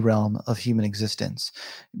B realm of human existence.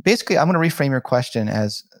 Basically, I'm going to reframe your question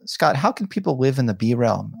as, Scott, how can people live in the B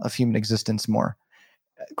realm of human existence more?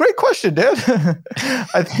 Great question, dude.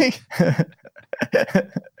 I think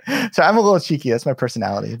so. I'm a little cheeky. That's my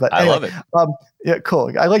personality. But anyway, I love it. Yeah,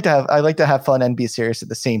 cool. I like to have fun and be serious at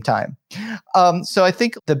the same time. So I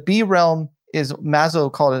think the B realm is,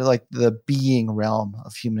 Maslow called it like the being realm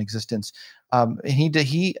of human existence. And he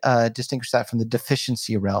distinguished that from the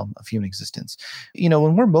deficiency realm of human existence.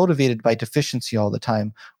 When we're motivated by deficiency all the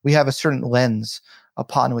time, we have a certain lens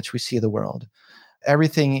upon which we see the world.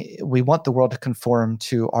 We want the world to conform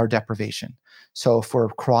to our deprivation. So if we're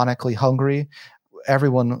chronically hungry,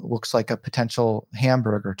 everyone looks like a potential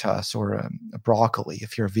hamburger to us, or a broccoli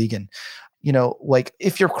if you're a vegan. Like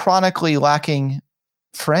if you're chronically lacking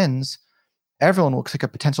friends, everyone looks like a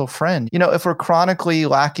potential friend. If we're chronically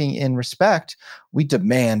lacking in respect, we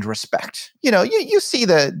demand respect. You see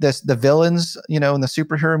the villains, in the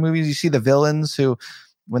superhero movies, you see the villains who,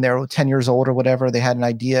 when they were 10 years old or whatever, they had an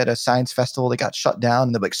idea at a science festival, they got shut down,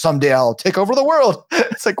 and they're like, someday I'll take over the world.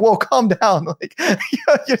 It's like, whoa, calm down. Like,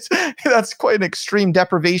 that's quite an extreme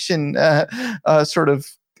deprivation sort of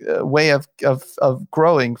way of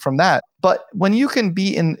growing from that. But when you can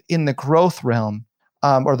be in the growth realm,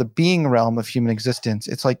 or the being realm of human existence,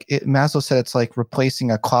 it's like Maslow said, it's like replacing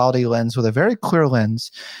a cloudy lens with a very clear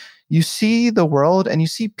lens. You see the world and you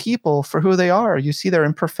see people for who they are. You see their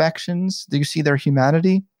imperfections, you see their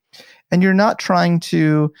humanity, and you're not trying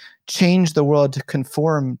to change the world to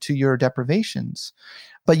conform to your deprivations,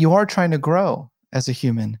 but you are trying to grow as a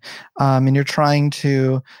human, and you're trying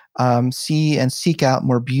to see and seek out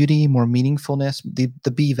more beauty, more meaningfulness,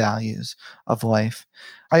 the B values of life.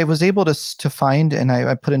 I was able to find, and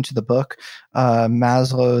I put into the book,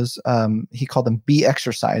 Maslow's, he called them B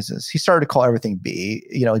exercises. He started to call everything B,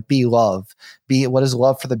 B love, B, what does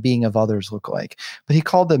love for the being of others look like? But he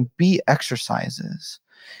called them B exercises.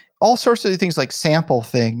 All sorts of things like sample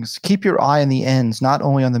things, keep your eye on the ends, not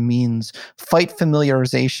only on the means, fight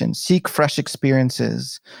familiarization, seek fresh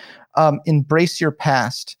experiences, embrace your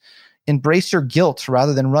past, embrace your guilt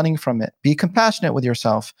rather than running from it, be compassionate with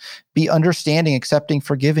yourself, be understanding, accepting,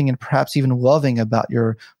 forgiving, and perhaps even loving about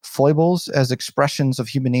your foibles as expressions of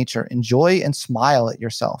human nature. Enjoy and smile at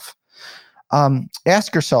yourself.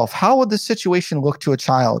 Ask yourself, how would this situation look to a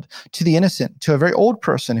child, to the innocent, to a very old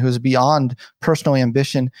person who is beyond personal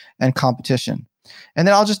ambition and competition? And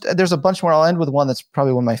then there's a bunch more. I'll end with one that's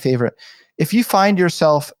probably one of my favorite. If you find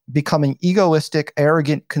yourself becoming egoistic,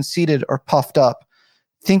 arrogant, conceited, or puffed up,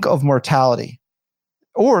 think of mortality,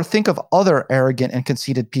 or think of other arrogant and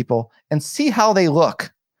conceited people and see how they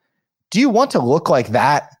look. Do you want to look like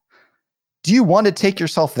that? Do you want to take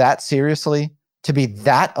yourself that seriously, to be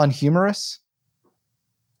that unhumorous?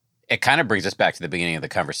 It kind of brings us back to the beginning of the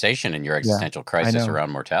conversation and your existential crisis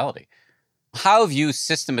around mortality. How have you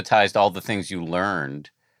systematized all the things you learned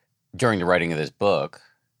during the writing of this book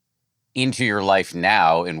into your life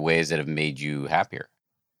now in ways that have made you happier?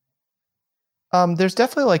 There's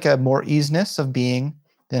definitely like a more easiness of being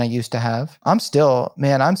than I used to have. I'm still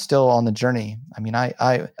on the journey. I mean,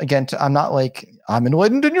 I'm not like, I'm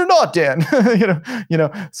enlightened and you're not, Dan.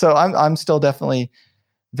 So I'm still definitely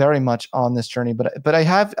very much on this journey, but I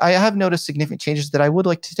have noticed significant changes that I would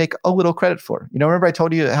like to take a little credit for. Remember I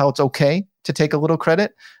told you how it's okay to take a little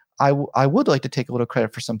credit? I would like to take a little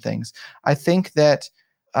credit for some things. I think that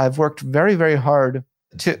I've worked very, very hard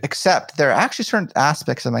to accept there are actually certain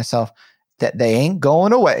aspects of myself that they ain't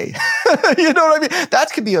going away. You know what I mean?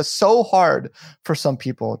 That could be so hard for some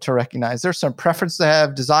people to recognize. There's some preferences I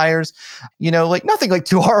have, desires, like nothing like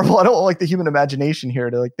too horrible. I don't like the human imagination here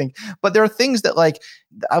to like think, but there are things that like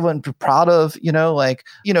I wouldn't be proud of,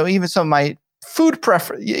 even some of my food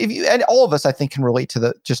preference. And all of us, I think, can relate to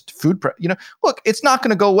the just food. Look, it's not going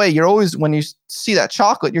to go away. You're always, when you see that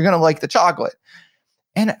chocolate, you're going to like the chocolate.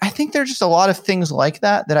 And I think there's just a lot of things like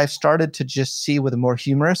that I've started to just see with a more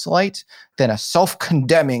humorous light than a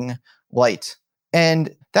self-condemning light.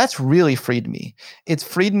 And that's really freed me. It's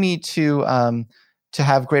freed me to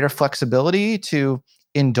have greater flexibility, to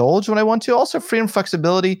indulge when I want to. Also freedom,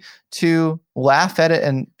 flexibility to laugh at it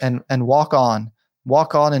and walk on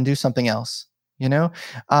and do something else,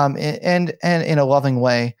 and in a loving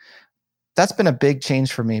way. That's been a big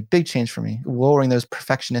change for me, lowering those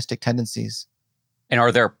perfectionistic tendencies. And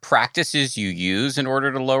are there practices you use in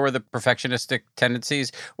order to lower the perfectionistic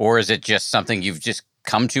tendencies? Or is it just something you've just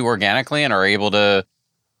come to organically and are able to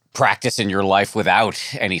practice in your life without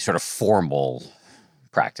any sort of formal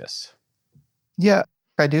practice? Yeah,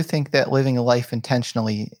 I do think that living a life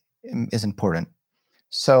intentionally is important.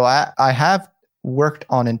 So I have worked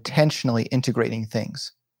on intentionally integrating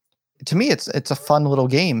things. To me, it's a fun little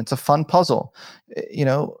game. It's a fun puzzle.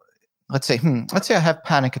 Let's say I have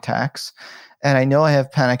panic attacks. And I know I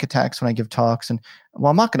have panic attacks when I give talks. And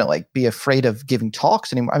I'm not going to like be afraid of giving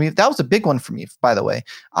talks anymore. I mean, that was a big one for me, by the way.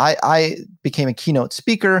 I became a keynote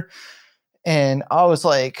speaker and I was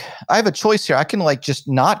like, I have a choice here. I can like just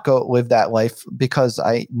not go live that life because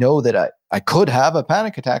I know that I could have a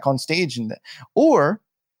panic attack on stage, or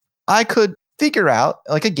I could figure out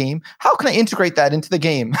like a game. How can I integrate that into the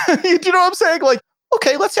game? You know what I'm saying? Like,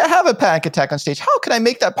 okay, let's say I have a panic attack on stage. How can I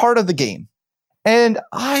make that part of the game? And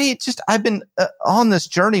I've been on this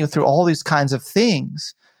journey through all these kinds of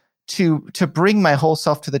things to bring my whole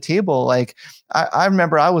self to the table. Like I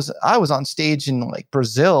remember I was on stage in like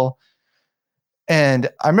Brazil, and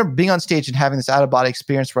I remember being on stage and having this out of body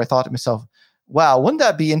experience where I thought to myself, wow, wouldn't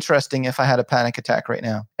that be interesting if I had a panic attack right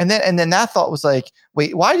now? And then that thought was like,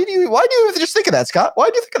 wait, why do you just think of that, Scott? Why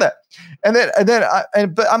do you think of that?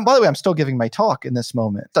 By the way, I'm still giving my talk in this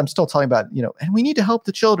moment. I'm still talking about, and we need to help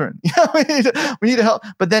the children. We need to help.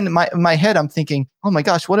 But then in my head, I'm thinking, oh my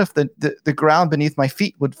gosh, what if the ground beneath my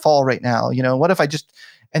feet would fall right now? What if I just,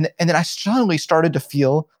 and then I suddenly started to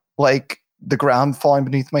feel like the ground falling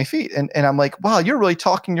beneath my feet. And I'm like, wow, you're really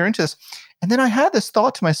talking, you're into this. And then I had this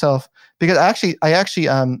thought to myself, because I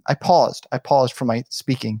paused from my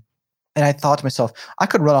speaking, and I thought to myself, I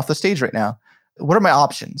could run off the stage right now. What are my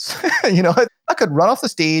options? I could run off the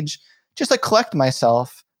stage, just like collect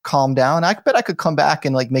myself, calm down. I bet I could come back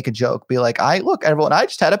and like make a joke, be like, look, everyone, I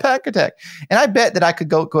just had a panic attack. And I bet that I could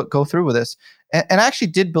go through with this. And I actually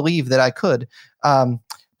did believe that I could.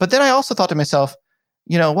 But then I also thought to myself,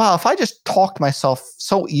 wow, if I just talked myself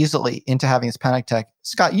so easily into having this panic attack,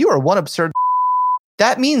 Scott, you are one absurd.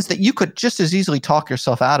 That means that you could just as easily talk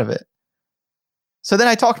yourself out of it. So then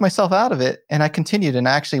I talked myself out of it, and I continued and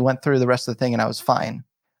actually went through the rest of the thing, and I was fine.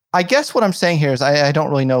 I guess what I'm saying here is I don't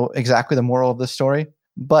really know exactly the moral of this story,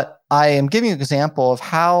 but I am giving an example of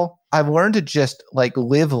how I've learned to just like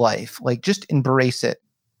live life, like just embrace it.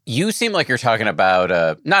 You seem like you're talking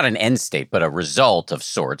about not an end state, but a result of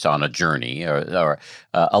sorts on a journey, or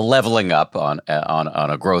a leveling up on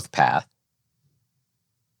a growth path.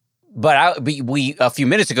 But a few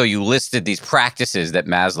minutes ago, you listed these practices that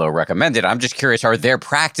Maslow recommended. I'm just curious, are there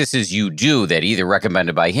practices you do that either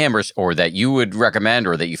recommended by him or that you would recommend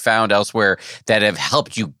or that you found elsewhere that have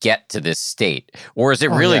helped you get to this state? Or is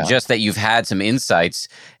it really just that you've had some insights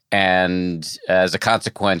and as a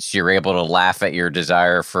consequence, you're able to laugh at your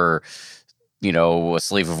desire for, a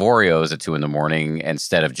sleeve of Oreos at 2 a.m.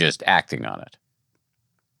 instead of just acting on it?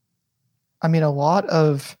 I mean, a lot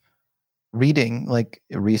of reading, like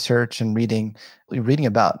research and reading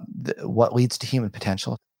about what leads to human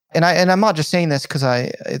potential. And I'm not just saying this because I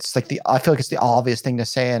feel like it's the obvious thing to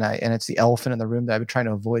say, and it's the elephant in the room that I've been trying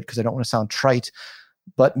to avoid because I don't want to sound trite.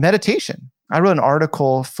 But meditation. I wrote an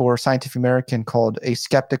article for Scientific American called "A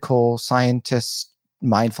Skeptical Scientist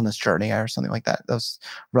Mindfulness Journey" or something like that. That was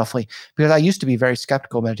roughly because I used to be very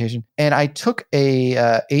skeptical of meditation, and I took a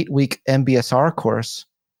 8-week MBSR course.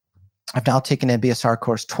 I've now taken an MBSR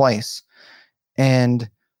course twice, and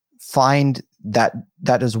find that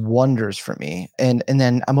does wonders for me. And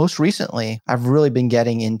then most recently, I've really been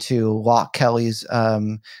getting into Locke Kelly's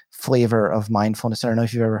flavor of mindfulness. I don't know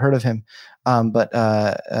if you've ever heard of him, but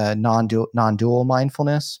non-dual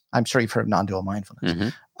mindfulness. I'm sure you've heard of non-dual mindfulness.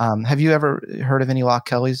 Mm-hmm. Have you ever heard of any Locke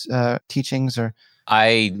Kelly's teachings? Or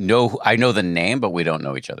I know the name, but we don't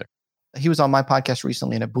know each other. he was on my podcast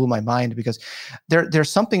recently, and it blew my mind because there's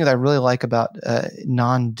something that I really like about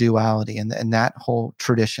non-duality and that whole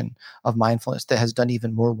tradition of mindfulness that has done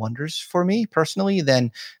even more wonders for me personally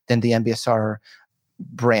than the MBSR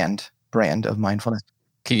brand of mindfulness.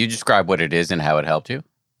 Can you describe what it is and how it helped you?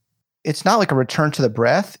 It's not like a return to the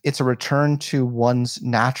breath. It's a return to one's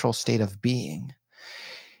natural state of being.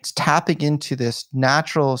 It's tapping into this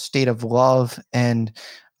natural state of love and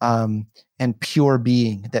pure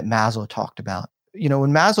being that Maslow talked about. You know,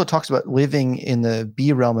 when Maslow talks about living in the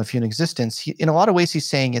B realm of human existence, in a lot of ways, he's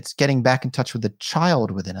saying it's getting back in touch with the child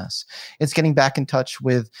within us. It's getting back in touch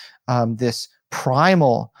with this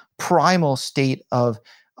primal state of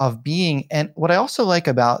being. And what I also like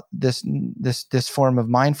about this form of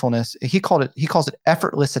mindfulness, he calls it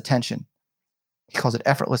effortless attention. He calls it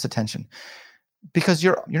effortless attention because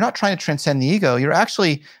you're not trying to transcend the ego. You're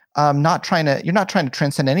actually you're not trying to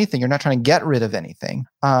transcend anything. You're not trying to get rid of anything.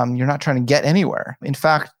 You're not trying to get anywhere. In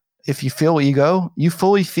fact, if you feel ego, you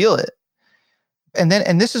fully feel it. And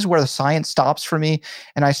this is where the science stops for me,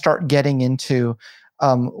 and I start getting into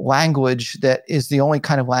language that is the only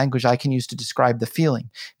kind of language I can use to describe the feeling,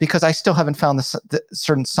 because I still haven't found the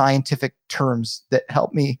certain scientific terms that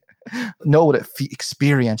help me know what it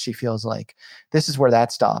experientially feels like. This is where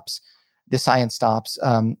that stops. The science stops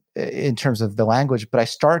in terms of the language, but I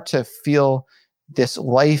start to feel this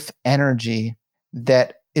life energy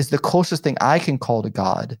that is the closest thing I can call to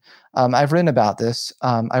God. I've written about this.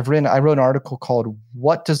 I wrote an article called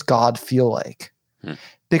 "What Does God Feel Like?"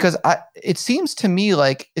 Because it seems to me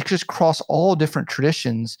like it just across all different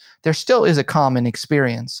traditions, there still is a common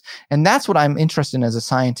experience, and that's what I'm interested in as a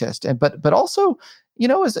scientist. And but also, you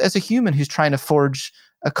know, as a human who's trying to forge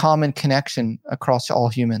a common connection across all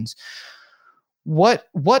humans.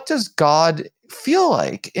 What does God feel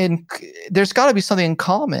like? And there's got to be something in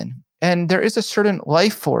common. And there is a certain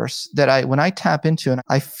life force that when I tap into, and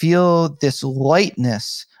I feel this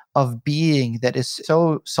lightness of being that is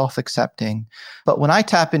so self-accepting. But when I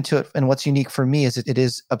tap into it, and what's unique for me is it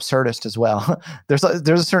is absurdist as well. There's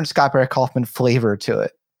a certain Scott Barry Kaufman flavor to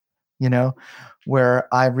it, you know,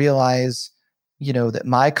 where I realize, you know, that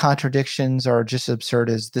my contradictions are just as absurd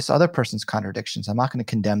as this other person's contradictions. I'm not going to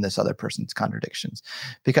condemn this other person's contradictions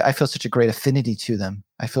because I feel such a great affinity to them.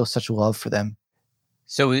 I feel such love for them.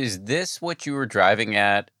 So is this what you were driving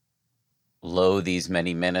at, these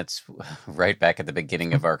many minutes, right back at the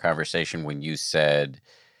beginning of our conversation when you said,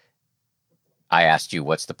 I asked you,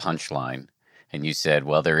 what's the punchline? And you said,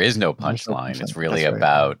 well, there is no punchline. It's really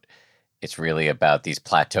about... It's really about these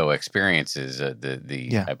plateau experiences.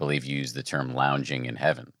 I believe you used the term lounging in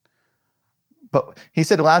heaven. But he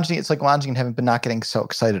said lounging, it's like lounging in heaven, but not getting so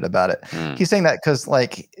excited about it. He's saying that because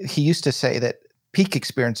like he used to say that peak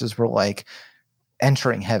experiences were like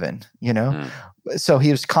entering heaven, you know? So he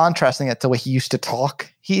was contrasting that to the way he used to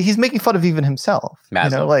talk. He's making fun of even himself. Maslow. You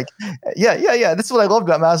know, like, yeah. That's what I loved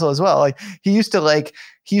about Maslow as well. Like he used to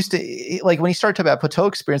when he started talking about plateau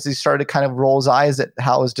experiences, he started to kind of roll his eyes at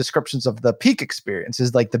how his descriptions of the peak experience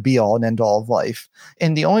is like the be all and end all of life.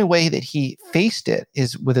 And the only way that he faced it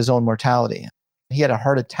is with his own mortality. He had a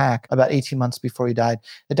heart attack about 18 months before he died.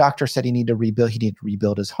 The doctor said he needed to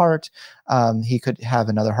rebuild his heart. He could have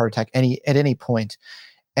another heart attack at any point.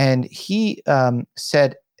 And he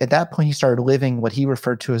said at that point, he started living what he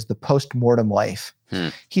referred to as the post-mortem life.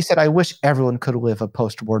 He said, I wish everyone could live a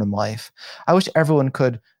post-mortem life. I wish everyone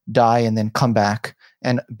could die and then come back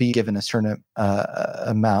and be given a certain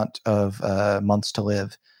amount of months to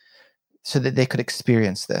live so that they could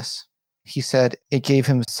experience this. He said it gave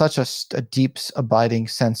him such a deep, abiding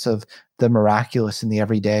sense of the miraculous in the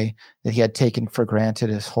everyday that he had taken for granted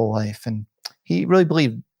his whole life. And he really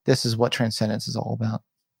believed this is what transcendence is all about.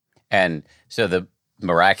 And so the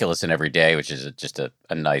miraculous in every day, which is just a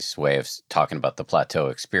nice way of talking about the plateau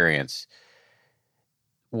experience.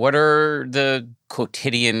 What are the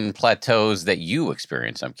quotidian plateaus that you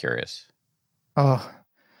experience? I'm curious. Oh,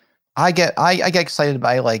 I get excited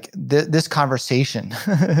by like this conversation.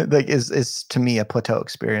 Like is to me a plateau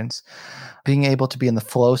experience. Being able to be in the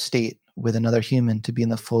flow state with another human, to be in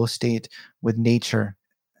the flow state with nature.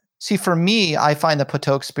 See, for me, I find the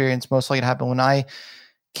plateau experience most likely to happen when I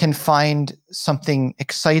can find something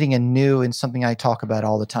exciting and new in something I talk about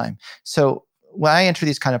all the time. So when I enter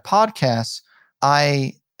these kind of podcasts,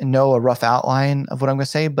 I know a rough outline of what I'm going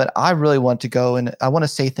to say, but I really want to go and I want to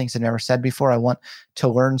say things I've never said before. I want to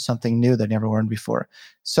learn something new that I never learned before.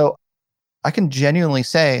 So I can genuinely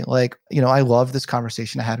say, like, I love this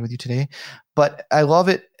conversation I had with you today, but I love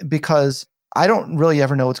it because I don't really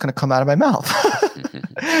ever know what's going to come out of my mouth.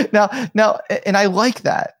 now, and I like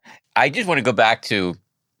that. I just want to go back to,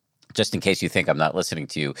 just in case you think I'm not listening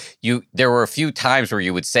to you, there were a few times where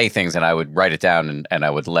you would say things and I would write it down and I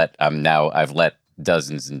would I've let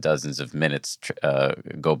dozens and dozens of minutes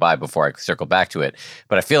go by before I circle back to it.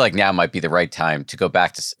 But I feel like now might be the right time to go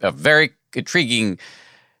back to a very intriguing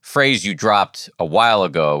phrase you dropped a while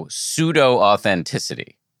ago,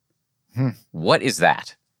 pseudo-authenticity. What is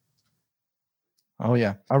that? Oh,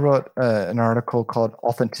 yeah. I wrote an article called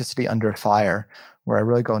Authenticity Under Fire, where I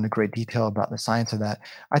really go into great detail about the science of that.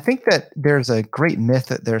 I think that there's a great myth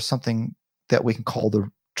that there's something that we can call the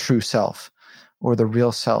true self or the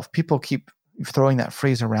real self. People keep throwing that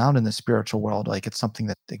phrase around in the spiritual world like it's something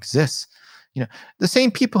that exists. The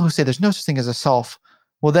same people who say there's no such thing as a self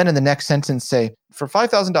will then in the next sentence say, for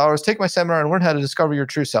 $5,000, take my seminar and learn how to discover your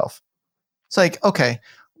true self. It's like, okay,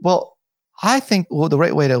 well, I think the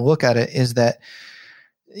right way to look at it is that,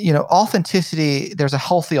 authenticity, there's a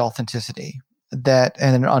healthy authenticity and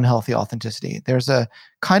an unhealthy authenticity. There's a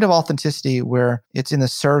kind of authenticity where it's in the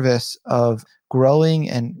service of growing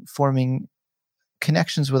and forming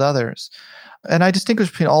connections with others. And I distinguish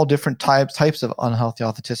between all different types of unhealthy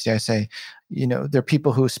authenticity. I say, there are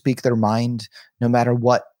people who speak their mind no matter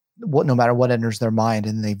what enters their mind,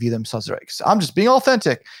 and they view themselves like, I'm just being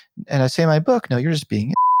authentic. And I say in my book, no, you're just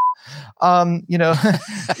being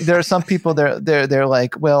there are some people they're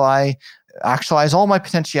like, well, I actualize all my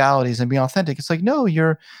potentialities and be authentic. It's like, no,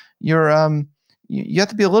 you have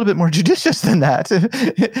to be a little bit more judicious than that.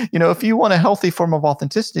 If you want a healthy form of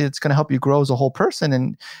authenticity, it's going to help you grow as a whole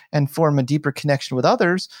person and form a deeper connection with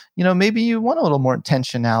others. Maybe you want a little more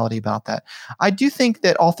intentionality about that. I do think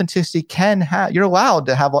that authenticity you're allowed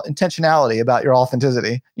to have intentionality about your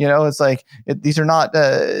authenticity. It's like, these are not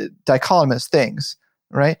dichotomous things.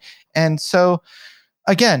 Right. And so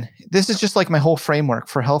again, this is just like my whole framework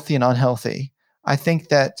for healthy and unhealthy. I think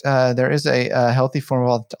that there is a healthy form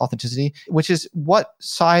of authenticity, which is what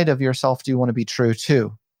side of yourself do you want to be true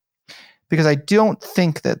to? Because I don't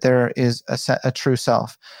think that there is a true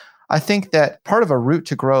self. I think that part of a route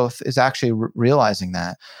to growth is actually realizing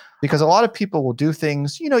that. Because a lot of people will do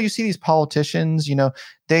things, you see these politicians,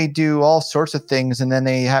 they do all sorts of things, and then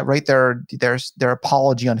they write their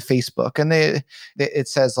apology on Facebook, and it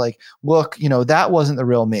says like, look, that wasn't the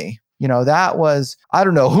real me. That was, I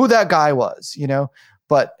don't know who that guy was,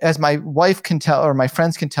 but as my wife can tell, or my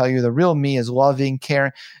friends can tell you, the real me is loving,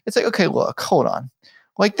 caring. It's like, okay, look, hold on.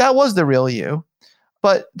 Like, that was the real you.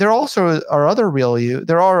 But there also are other real you.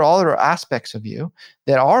 There are other aspects of you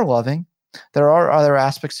that are loving. There are other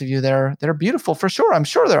aspects of you that are beautiful, for sure. I'm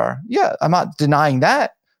sure there are. Yeah, I'm not denying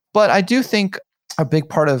that. But I do think a big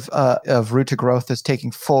part of route to growth is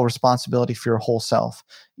taking full responsibility for your whole self.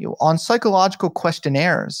 On psychological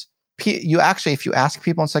questionnaires, if you ask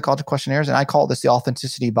people on psychological questionnaires, and I call this the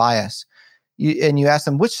authenticity bias, and you ask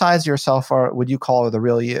them which sides of yourself would you call the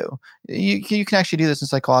real you. You can actually do this in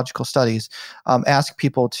psychological studies. Ask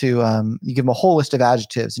people to you give them a whole list of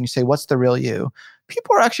adjectives, and you say, what's the real you?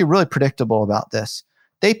 People are actually really predictable about this.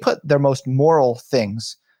 They put their most moral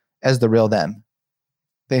things as the real them.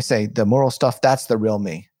 They say the moral stuff, that's the real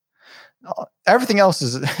me. Everything else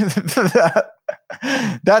is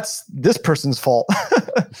that's this person's fault.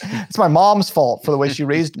 It's my mom's fault for the way she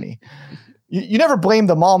raised me. You never blame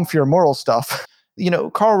the mom for your moral stuff.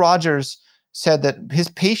 Carl Rogers said that his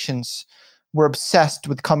patients were obsessed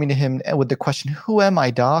with coming to him with the question, who am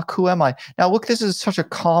I, doc? Who am I? Now, look, this is such a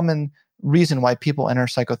common reason why people enter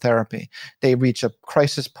psychotherapy. They reach a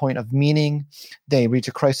crisis point of meaning. They reach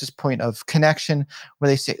a crisis point of connection where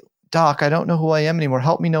they say, doc, I don't know who I am anymore.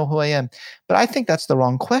 Help me know who I am. But I think that's the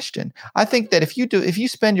wrong question. I think that if you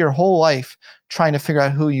spend your whole life trying to figure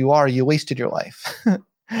out who you are, you wasted your life.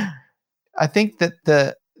 I think that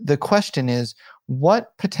the question is,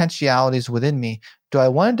 what potentialities within me do I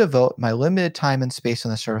want to devote my limited time and space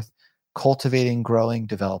on this earth cultivating, growing,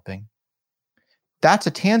 developing? That's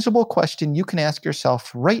a tangible question you can ask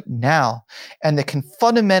yourself right now, and that can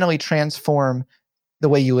fundamentally transform the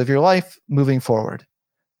way you live your life moving forward.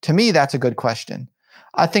 To me, that's a good question.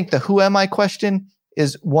 I think the who am I question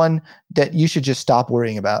is one that you should just stop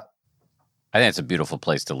worrying about. I think it's a beautiful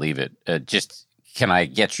place to leave it. Can I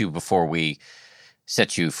get you, before we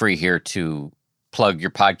set you free here, to plug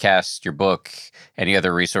your podcast, your book, any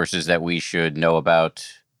other resources that we should know about?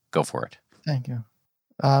 Go for it. Thank you.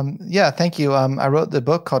 Yeah, thank you. I wrote the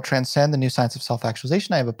book called Transcend: The New Science of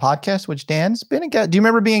Self-Actualization. I have a podcast, which Dan's been a guest. Do you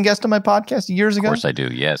remember being a guest on my podcast years Of ago? course I do.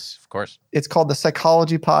 Yes, of course. It's called the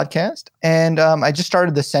Psychology Podcast. And I just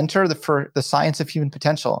started the Center for the Science of Human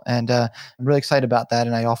Potential. And I'm really excited about that.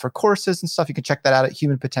 And I offer courses and stuff. You can check that out at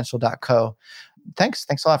humanpotential.co. Thanks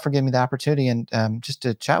a lot for giving me the opportunity and just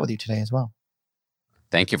to chat with you today as well.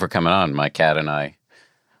 Thank you for coming on. My cat and I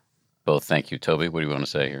both thank you. Toby, what do you want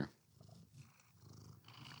to say here?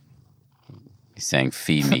 He's saying,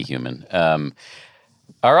 feed me, human.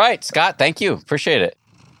 All right, Scott, thank you. Appreciate it.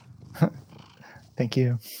 Thank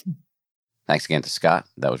you. Thanks again to Scott.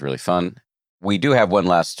 That was really fun. We do have one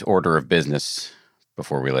last order of business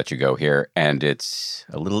before we let you go here, and it's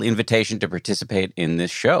a little invitation to participate in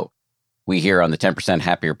this show. We here on the 10%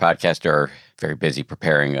 Happier podcast are very busy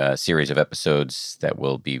preparing a series of episodes that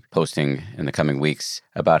we'll be posting in the coming weeks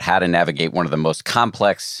about how to navigate one of the most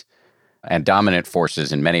complex and dominant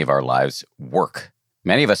forces in many of our lives, work.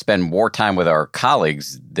 Many of us spend more time with our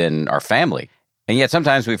colleagues than our family. And yet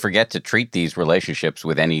sometimes we forget to treat these relationships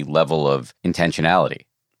with any level of intentionality.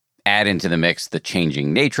 Add into the mix the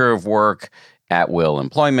changing nature of work, at-will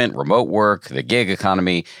employment, remote work, the gig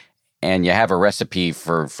economy, and you have a recipe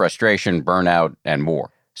for frustration, burnout, and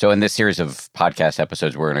more. So in this series of podcast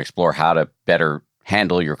episodes, we're going to explore how to better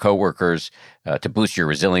handle your coworkers, to boost your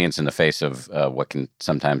resilience in the face of what can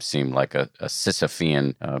sometimes seem like a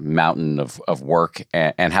Sisyphean mountain of work,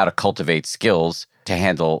 and how to cultivate skills to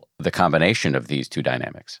handle the combination of these two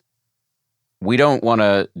dynamics. We don't want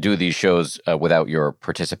to do these shows without your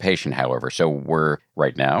participation, however. So we're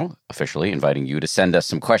right now officially inviting you to send us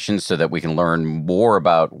some questions so that we can learn more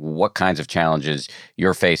about what kinds of challenges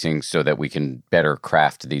you're facing so that we can better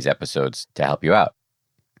craft these episodes to help you out.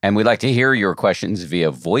 And we'd like to hear your questions via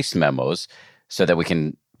voice memos so that we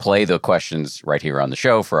can play the questions right here on the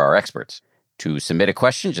show for our experts. To submit a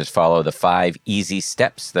question, just follow the 5 easy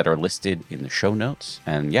steps that are listed in the show notes.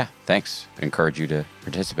 And yeah, thanks. I encourage you to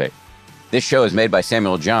participate. This show is made by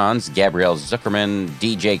Samuel Johns, Gabrielle Zuckerman,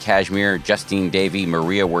 DJ Kashmir, Justine Davey,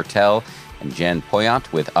 Maria Wertel, and Jen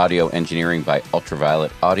Poyant, with audio engineering by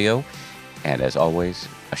Ultraviolet Audio. And as always,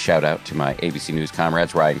 a shout out to my ABC News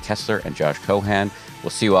comrades, Ryan Kessler and Josh Cohan.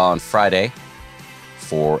 We'll see you all on Friday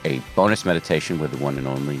for a bonus meditation with the one and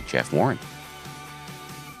only Jeff Warren.